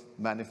 hubs of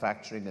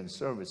manufacturing and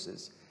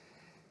services,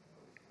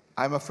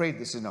 I'm afraid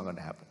this is not going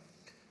to happen.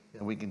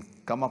 Yeah. We can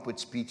come up with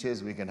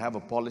speeches, we can have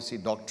a policy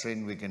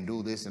doctrine, we can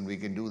do this and we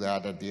can do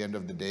that. At the end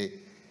of the day,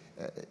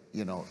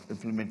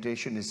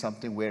 implementation is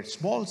something where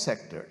small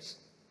sectors,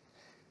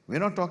 we're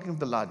not talking of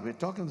the large, we're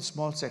talking of the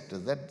small sector,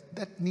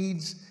 that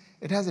needs,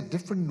 it has a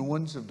different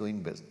nuance of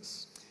doing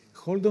business.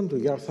 Hold on to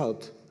your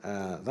thought.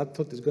 That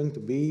thought is going to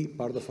be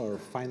part of our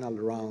final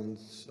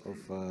rounds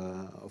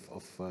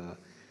of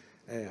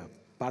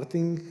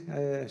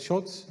parting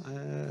shots,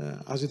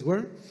 as it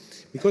were,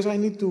 because I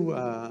need to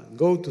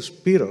go to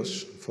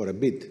Spiros for a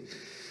bit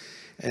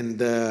and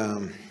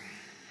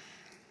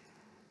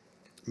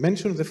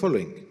mention the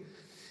following.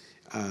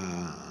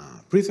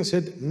 Pritha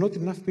said, not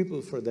enough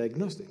people for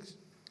diagnostics.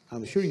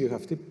 I'm sure you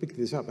have picked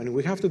this up, and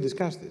we have to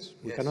discuss this.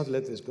 We cannot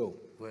let this go.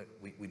 Well,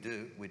 we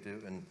do,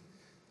 and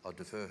I'll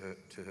defer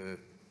to her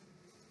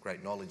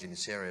great knowledge in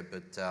this area,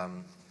 but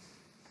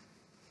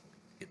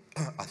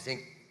I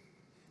think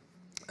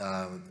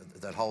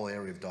that whole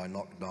area of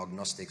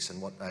diagnostics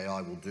and what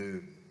AI will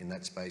do in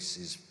that space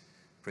is,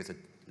 Pritha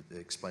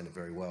explained it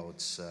very well.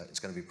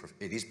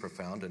 It is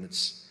profound, and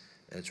it's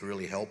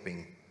really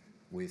helping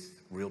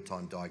with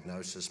real-time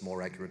diagnosis,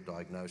 more accurate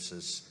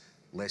diagnosis,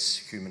 less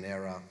human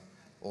error,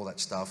 all that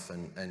stuff,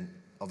 and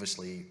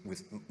obviously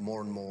with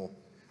more and more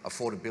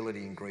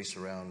affordability in Greece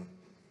around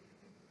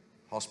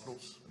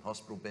hospitals and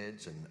hospital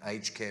beds and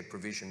aged care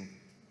provision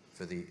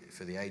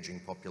for the aging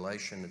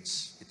population.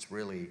 It's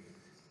really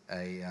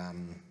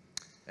an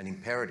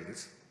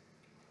imperative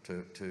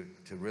to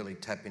really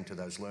tap into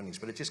those learnings.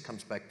 But it just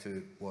comes back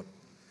to what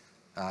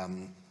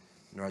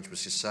Niraj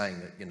was just saying,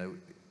 that, you know,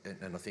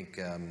 and I think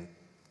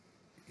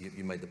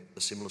you made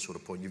a similar sort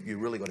of point. You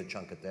really got to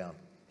chunk it down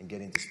and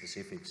get into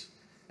specifics.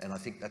 And I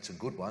think that's a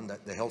good one.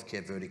 That the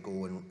healthcare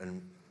vertical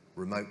and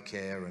remote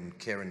care and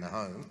care in the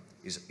home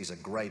is a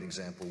great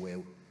example where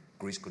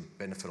Greece could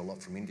benefit a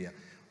lot from India.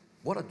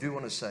 What I do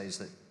want to say is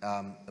that,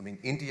 I mean,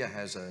 India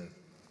has a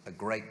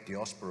great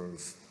diaspora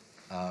of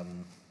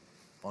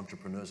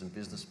entrepreneurs and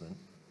businessmen,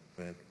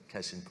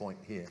 case in point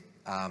here,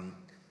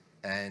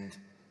 and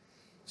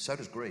so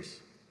does Greece.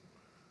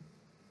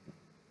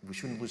 We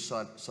shouldn't lose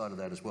sight of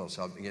that as well.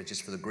 So, you know,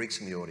 just for the Greeks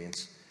in the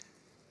audience,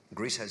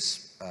 Greece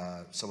has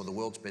some of the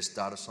world's best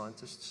data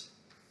scientists,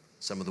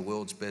 some of the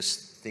world's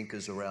best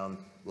thinkers around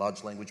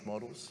large language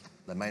models.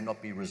 They may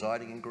not be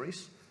residing in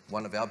Greece.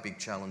 One of our big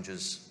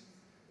challenges,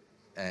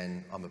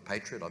 and I'm a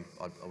patriot,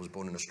 I was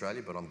born in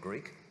Australia, but I'm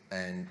Greek,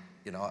 and,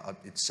 you know,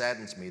 it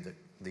saddens me that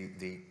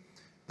the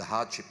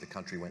hardship the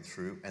country went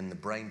through and the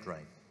brain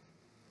drain.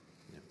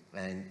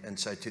 And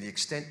so to the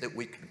extent that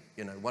we can,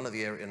 you know, one of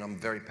the areas, and I'm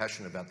very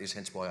passionate about this,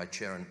 hence why I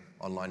chair an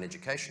online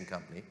education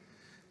company,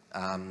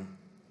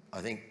 I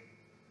think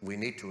we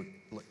need to,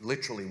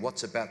 literally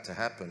what's about to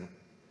happen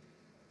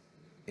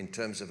in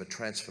terms of a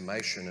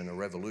transformation and a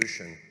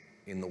revolution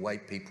in the way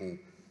people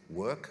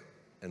work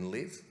and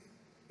live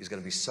is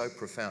going to be so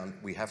profound.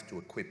 We have to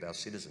equip our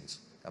citizens,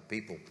 our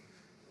people,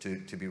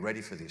 to be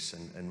ready for this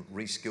and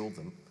re-skill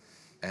them.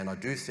 And I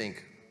do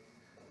think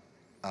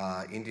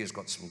India's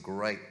got some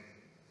great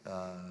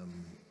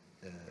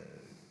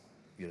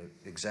you know,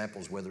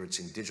 examples, whether it's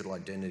in digital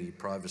identity,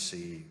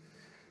 privacy,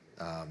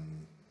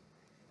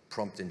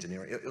 prompt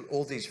engineering,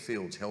 all these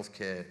fields,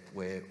 healthcare,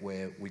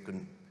 where we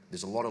can,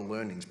 there's a lot of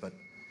learnings, but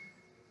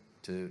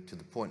to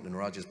the point that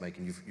Niraj is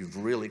making, you've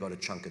really got to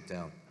chunk it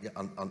down. Yeah,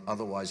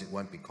 otherwise it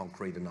won't be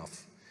concrete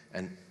enough.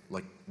 And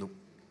like,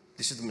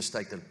 this is the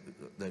mistake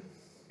that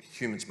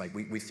humans make.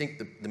 We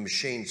think the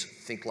machines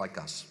think like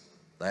us.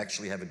 They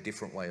actually have a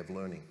different way of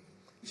learning.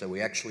 So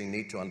we actually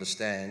need to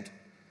understand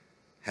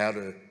how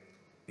to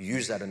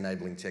use that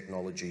enabling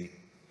technology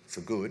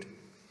for good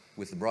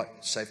with the right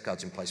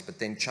safeguards in place, but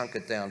then chunk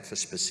it down for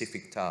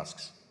specific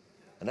tasks.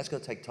 And that's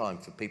going to take time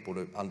for people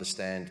to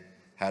understand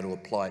how to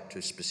apply it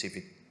to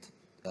specific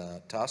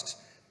tasks,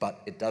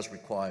 but it does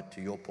require,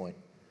 to your point,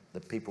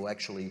 that people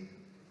actually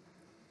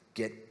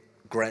get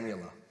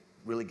granular,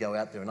 really go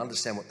out there and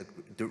understand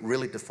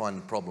really define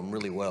the problem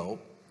really well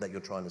that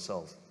you're trying to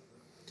solve.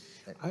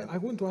 I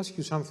want to ask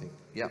you something,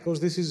 yeah,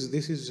 because this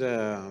is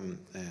a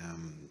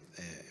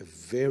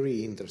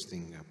very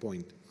interesting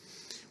point.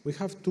 We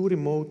have two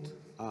remote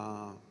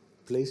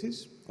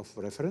places of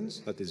reference,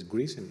 that is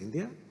Greece and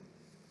India.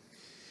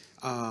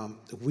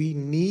 We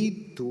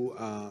need to,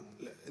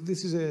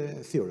 this is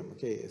a theorem,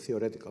 okay, a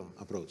theoretical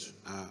approach.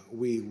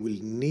 We will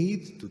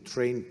need to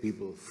train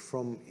people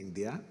from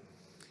India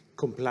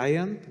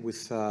compliant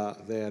with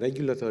the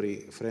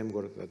regulatory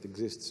framework that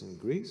exists in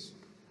Greece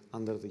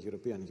under the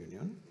European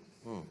Union.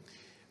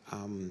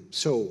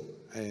 So,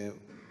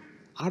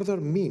 are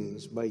there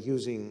means by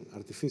using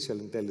artificial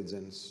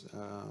intelligence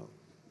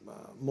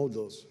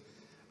models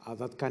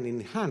that can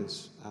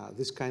enhance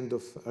this kind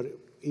of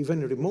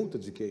even remote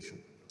education?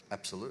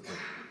 Absolutely.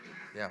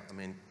 Yeah, I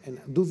mean... And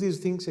do these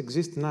things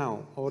exist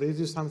now, or is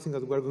this something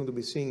that we're going to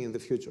be seeing in the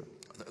future?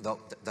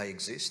 They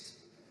exist,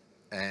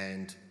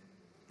 and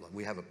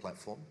we have a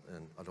platform,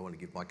 and I don't want to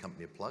give my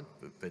company a plug,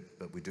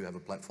 but we do have a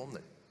platform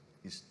that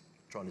is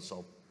trying to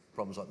solve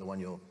problems like the one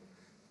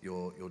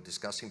you're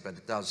discussing, but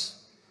it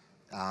does.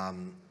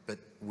 But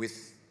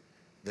with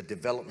the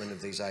development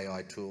of these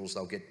AI tools,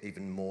 they'll get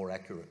even more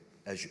accurate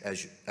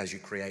as you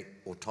create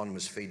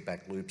autonomous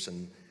feedback loops,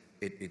 and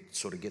it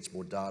sort of gets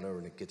more data,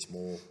 and it gets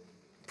more,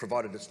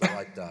 provided it's the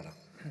right data,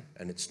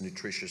 and it's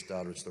nutritious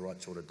data, it's the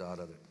right sort of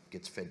data that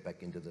gets fed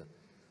back into the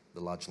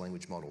large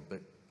language model.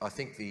 But I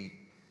think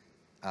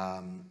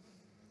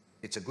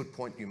it's a good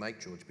point you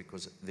make, George,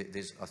 because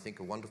there's, I think,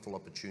 a wonderful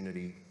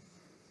opportunity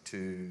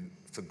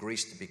for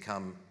Greece to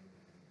become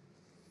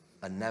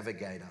a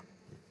navigator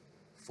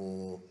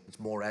it's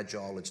more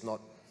agile, it's not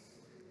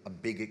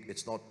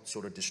it's not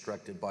sort of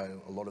distracted by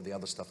a lot of the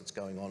other stuff that's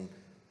going on,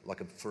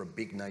 like for a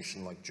big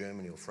nation like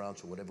Germany or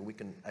France or whatever. We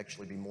can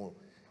actually be more,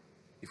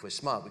 if we're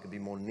smart, we can be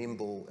more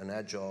nimble and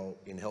agile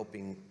in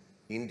helping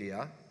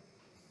India,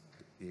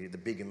 the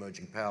big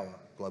emerging power,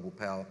 global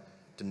power,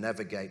 to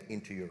navigate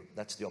into Europe.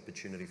 That's the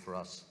opportunity for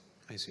us.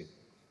 I see.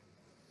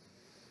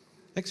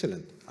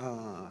 Excellent.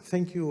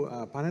 Thank you,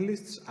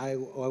 panelists. I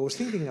was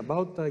thinking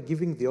about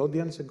giving the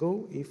audience a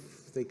go,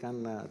 if they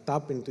can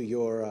tap into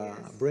your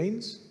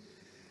brains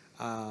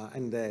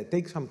and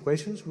take some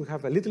questions. We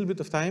have a little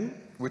bit of time.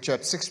 Which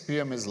at 6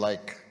 p.m. is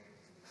like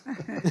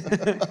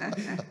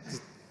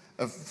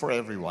for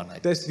everyone. I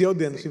Test the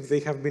audience if they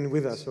have been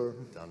with us. Or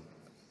done.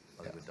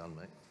 I think we're done,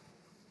 mate.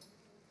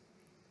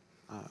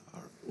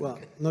 Well,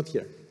 okay. Not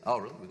here. Oh,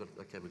 really? We've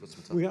got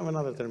some time. We have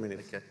another 10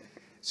 minutes. Okay.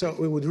 So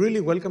we would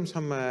really welcome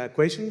some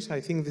questions.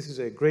 I think this is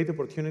a great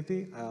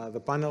opportunity.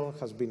 The panel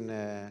has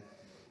been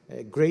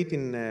great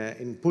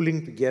in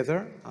pulling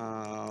together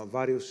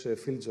various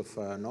fields of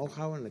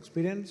know-how and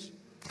experience.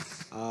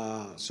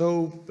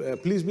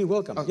 Please be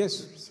welcome.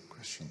 Yes. There's a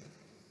question.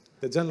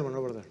 The gentleman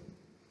over there.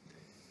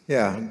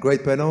 Yeah,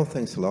 great panel.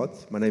 Thanks a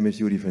lot. My name is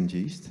Yuri van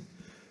Geest.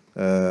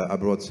 I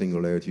brought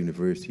Singularity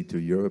University to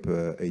Europe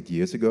 8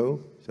 years ago,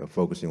 so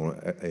focusing on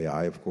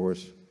AI, of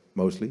course,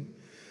 mostly.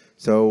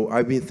 So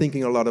I've been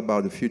thinking a lot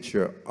about the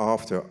future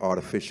after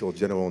artificial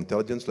general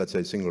intelligence, let's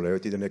say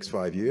Singularity, the next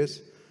 5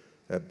 years,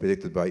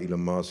 predicted by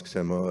Elon Musk,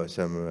 Sam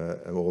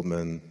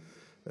Altman,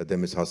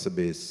 Demis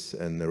Hassabis,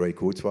 and Ray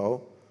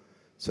Kurzweil.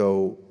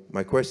 So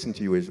my question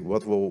to you is,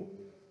 what will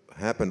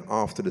happen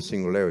after the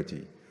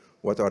Singularity?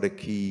 What are the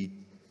key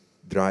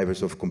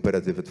drivers of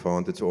competitive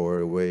advantage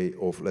or a way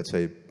of, let's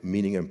say,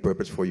 meaning and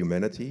purpose for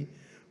humanity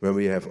when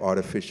we have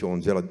artificial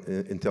and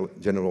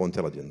general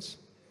intelligence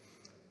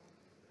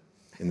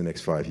in the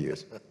next 5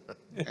 years?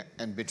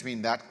 And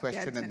between that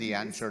question and the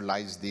answer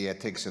lies the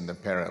ethics and the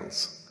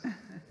perils.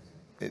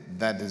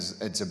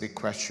 It's a big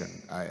question.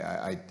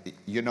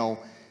 You know,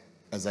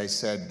 as I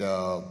said,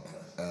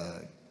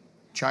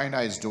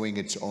 China is doing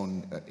its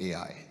own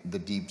AI, the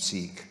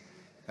DeepSeek.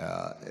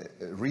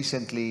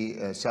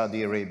 Recently,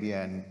 Saudi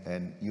Arabia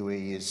and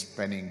UAE is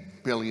spending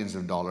billions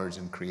of dollars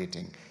in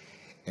creating.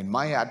 And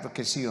my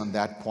advocacy on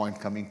that point,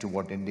 coming to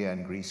what India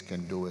and Greece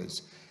can do,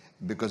 is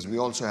because we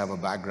also have a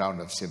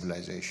background of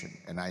civilization,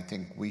 and I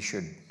think we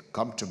should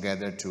come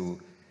together to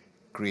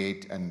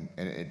create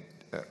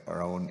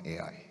our own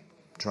AI.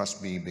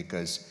 Trust me,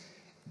 because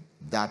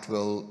that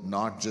will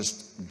not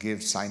just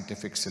give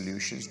scientific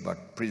solutions,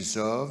 but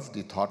preserve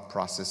the thought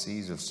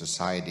processes of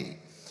society.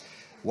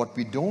 What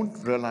we don't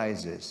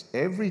realize is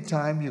every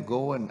time you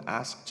go and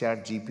ask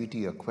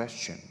ChatGPT a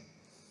question,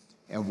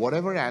 and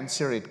whatever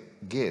answer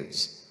it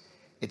gives,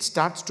 it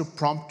starts to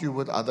prompt you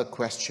with other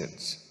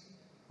questions,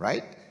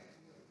 right?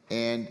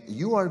 And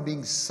you are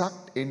being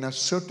sucked in a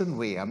certain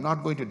way. I'm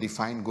not going to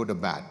define good or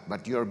bad,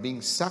 but you are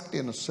being sucked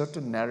in a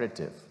certain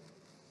narrative.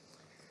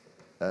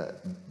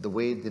 The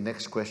way the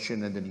next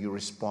question, and then you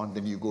respond,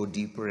 then you go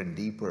deeper and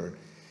deeper.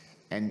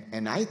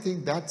 And I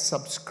think that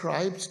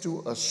subscribes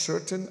to a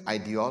certain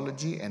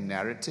ideology and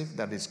narrative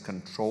that is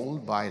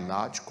controlled by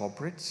large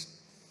corporates.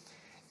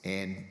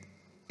 And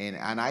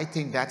I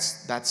think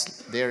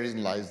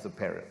therein lies the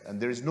peril.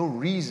 And there is no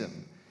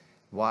reason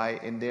why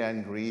India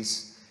and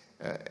Greece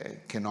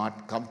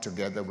cannot come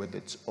together with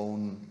its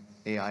own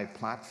AI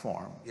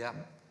platform. Yeah.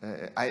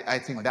 I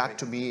think that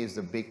to me is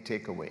the big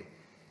takeaway.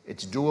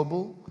 It's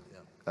doable.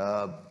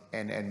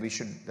 And we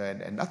should,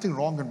 and nothing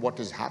wrong in what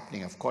is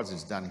happening. Of course,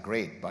 it's done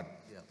great, but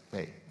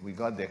hey, we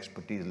got the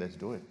expertise, let's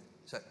do it.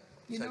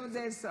 You know,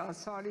 there's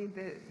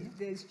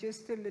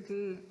just a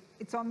little,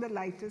 it's on the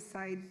lighter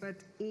side, but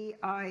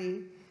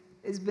AI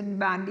has been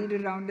bandied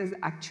around as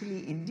actually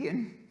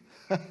Indian.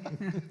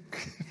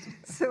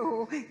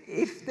 So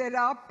if there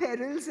are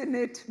perils in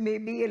it,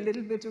 maybe a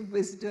little bit of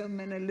wisdom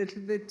and a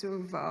little bit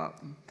of,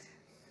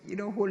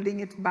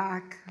 holding it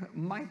back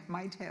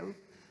might help.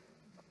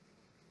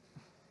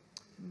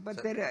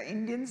 But there are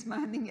Indians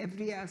manning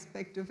every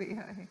aspect of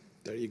AI.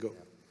 There you go.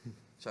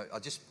 So I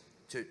just,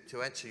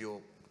 to answer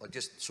I'm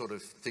just sort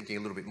of thinking a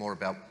little bit more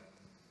about,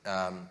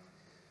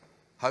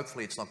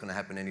 hopefully it's not going to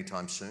happen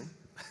anytime soon.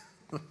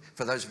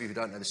 For those of you who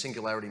don't know, the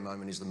singularity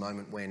moment is the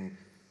moment when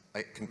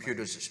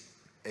computers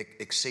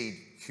exceed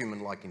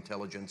human-like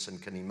intelligence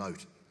and can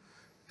emote.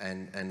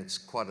 And it's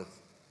quite a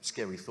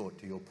scary thought,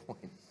 to your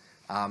point.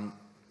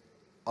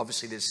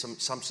 Obviously, there's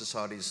some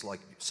societies, like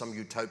some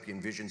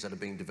utopian visions that are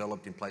being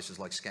developed in places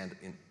like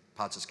in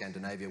parts of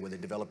Scandinavia, where they're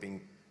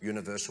developing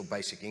universal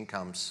basic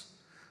incomes,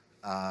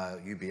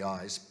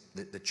 UBIs.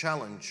 The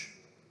challenge,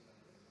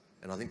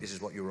 and I think this is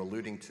what you're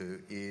alluding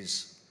to,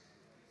 is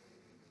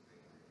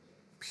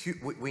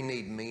we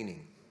need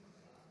meaning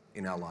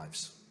in our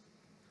lives.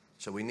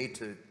 So we need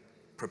to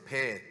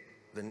prepare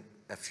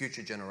our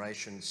future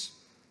generations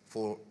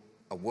for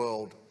a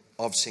world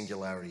of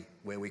singularity,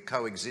 where we're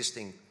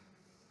coexisting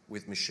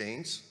with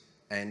machines,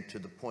 and to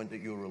the point that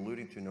you were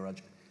alluding to,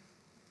 Niraj,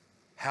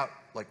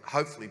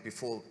 hopefully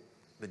before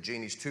the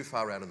genie's too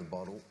far out of the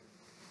bottle,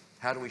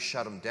 how do we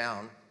shut them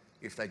down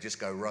if they just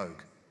go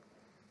rogue?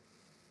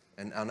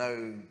 And I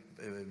know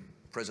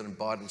President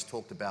Biden's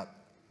talked about,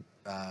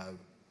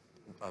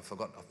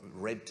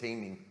 red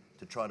teaming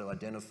to try to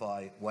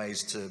identify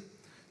ways to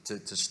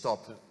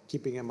stop.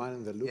 Keeping a man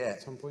in the loop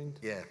at some point?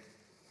 Yeah.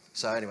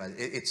 So anyway,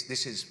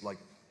 this is like,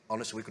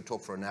 honestly, we could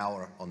talk for an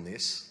hour on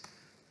this.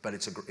 But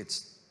it's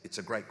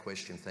a great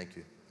question. Thank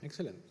you.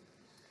 Excellent.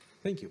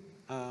 Thank you.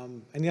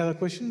 Any other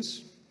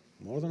questions?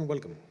 More than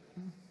welcome.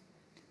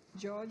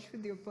 George,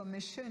 with your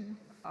permission,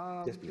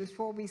 Yes,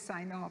 before we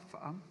sign off,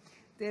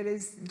 there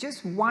is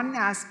just one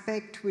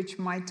aspect which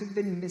might have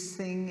been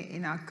missing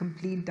in our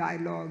complete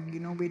dialogue. You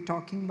know, we're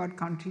talking about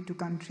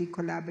country-to-country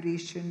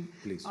collaboration.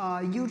 Please.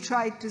 You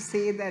tried to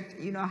say that,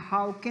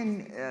 how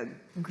can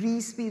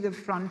Greece be the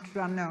front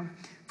runner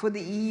for the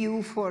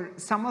EU for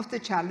some of the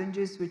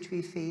challenges which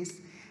we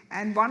face.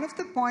 And one of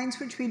the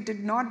points which we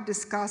did not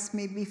discuss,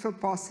 maybe for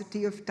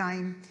paucity of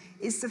time,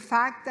 is the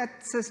fact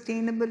that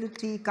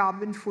sustainability,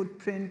 carbon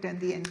footprint, and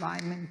the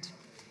environment.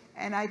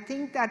 And I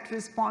think that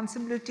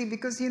responsibility,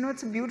 because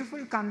it's a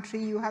beautiful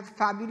country, you have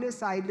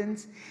fabulous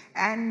islands,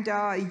 and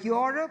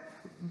Europe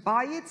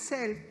by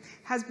itself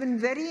has been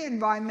very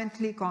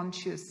environmentally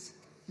conscious.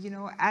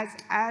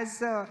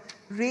 As a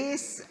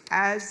race,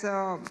 as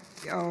a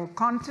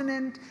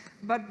continent,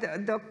 but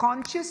the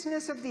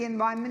consciousness of the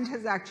environment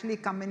has actually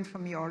come in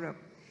from Europe.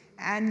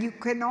 And you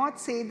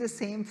cannot say the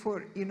same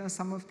for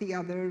some of the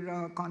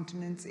other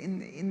continents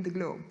in the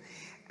globe.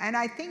 And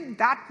I think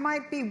that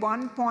might be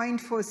one point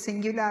for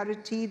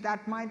singularity,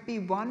 that might be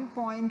one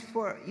point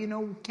for,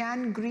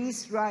 can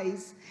Greece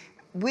rise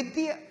with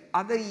the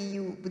other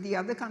EU, with the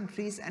other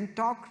countries, and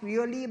talk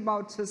really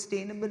about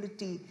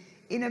sustainability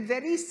in a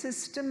very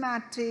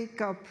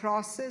systematic,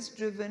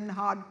 process-driven,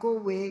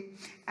 hardcore way,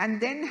 and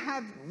then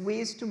have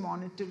ways to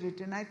monitor it.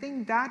 And I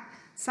think that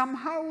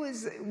somehow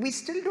we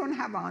still don't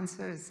have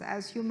answers.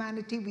 As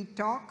humanity, we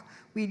talk,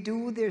 we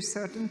do, there's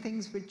certain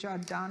things which are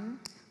done,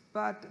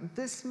 but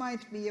this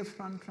might be a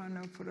front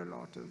runner for a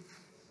lot of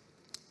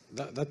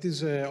That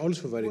is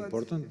also very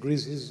important.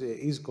 Greece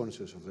is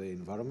conscious of the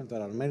environment.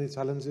 There are many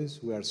challenges.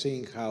 We are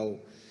seeing how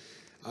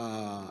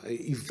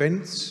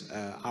events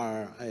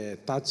are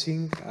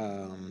touching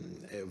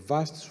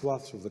vast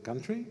swaths of the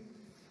country,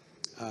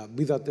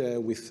 be that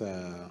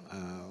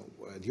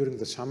during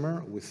the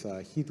summer with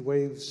heat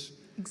waves,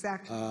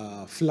 exactly.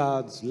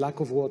 Floods, lack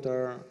of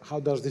water. How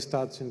does this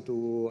touch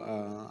into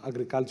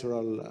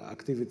agricultural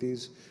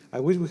activities? I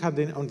wish we had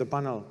on the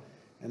panel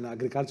an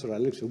agricultural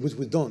lecture, which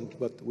we don't,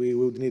 but we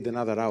would need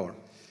another hour.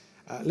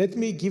 Let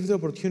me give the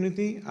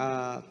opportunity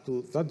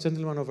to that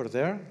gentleman over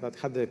there that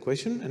had the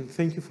question, and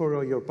thank you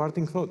for your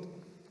parting thought.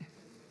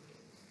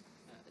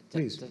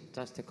 Please.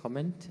 Just a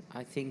comment.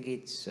 I think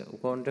it's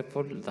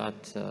wonderful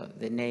that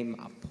the name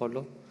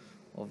Apollo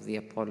of the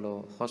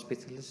Apollo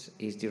hospitals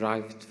is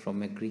derived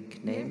from a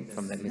Greek name, yes,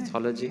 from the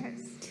mythology.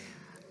 Yes.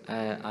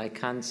 I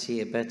can't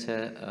see a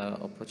better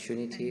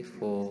opportunity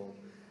for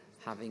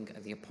having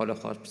the Apollo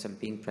hospital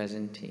being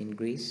present in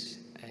Greece,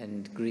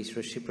 and Greece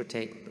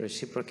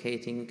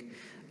reciprocating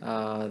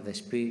the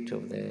spirit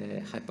of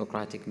the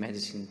Hippocratic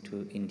medicine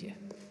to India.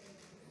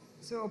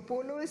 So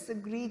Apollo is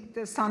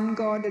the sun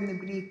god and the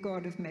Greek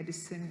god of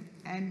medicine,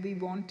 and we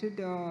wanted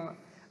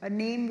a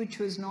name which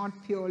was not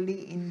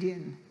purely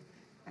Indian,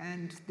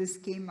 and this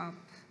came up.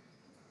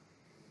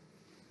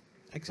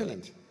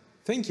 Excellent.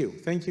 Thank you.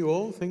 Thank you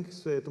all.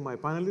 Thanks to my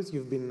panelists.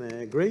 You've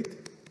been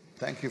great.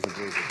 Thank you for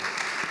joining.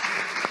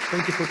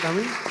 Thank you for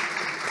coming.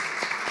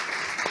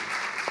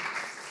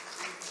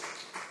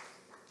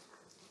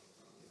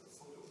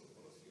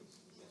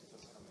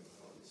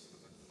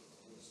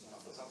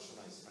 Such a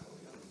nice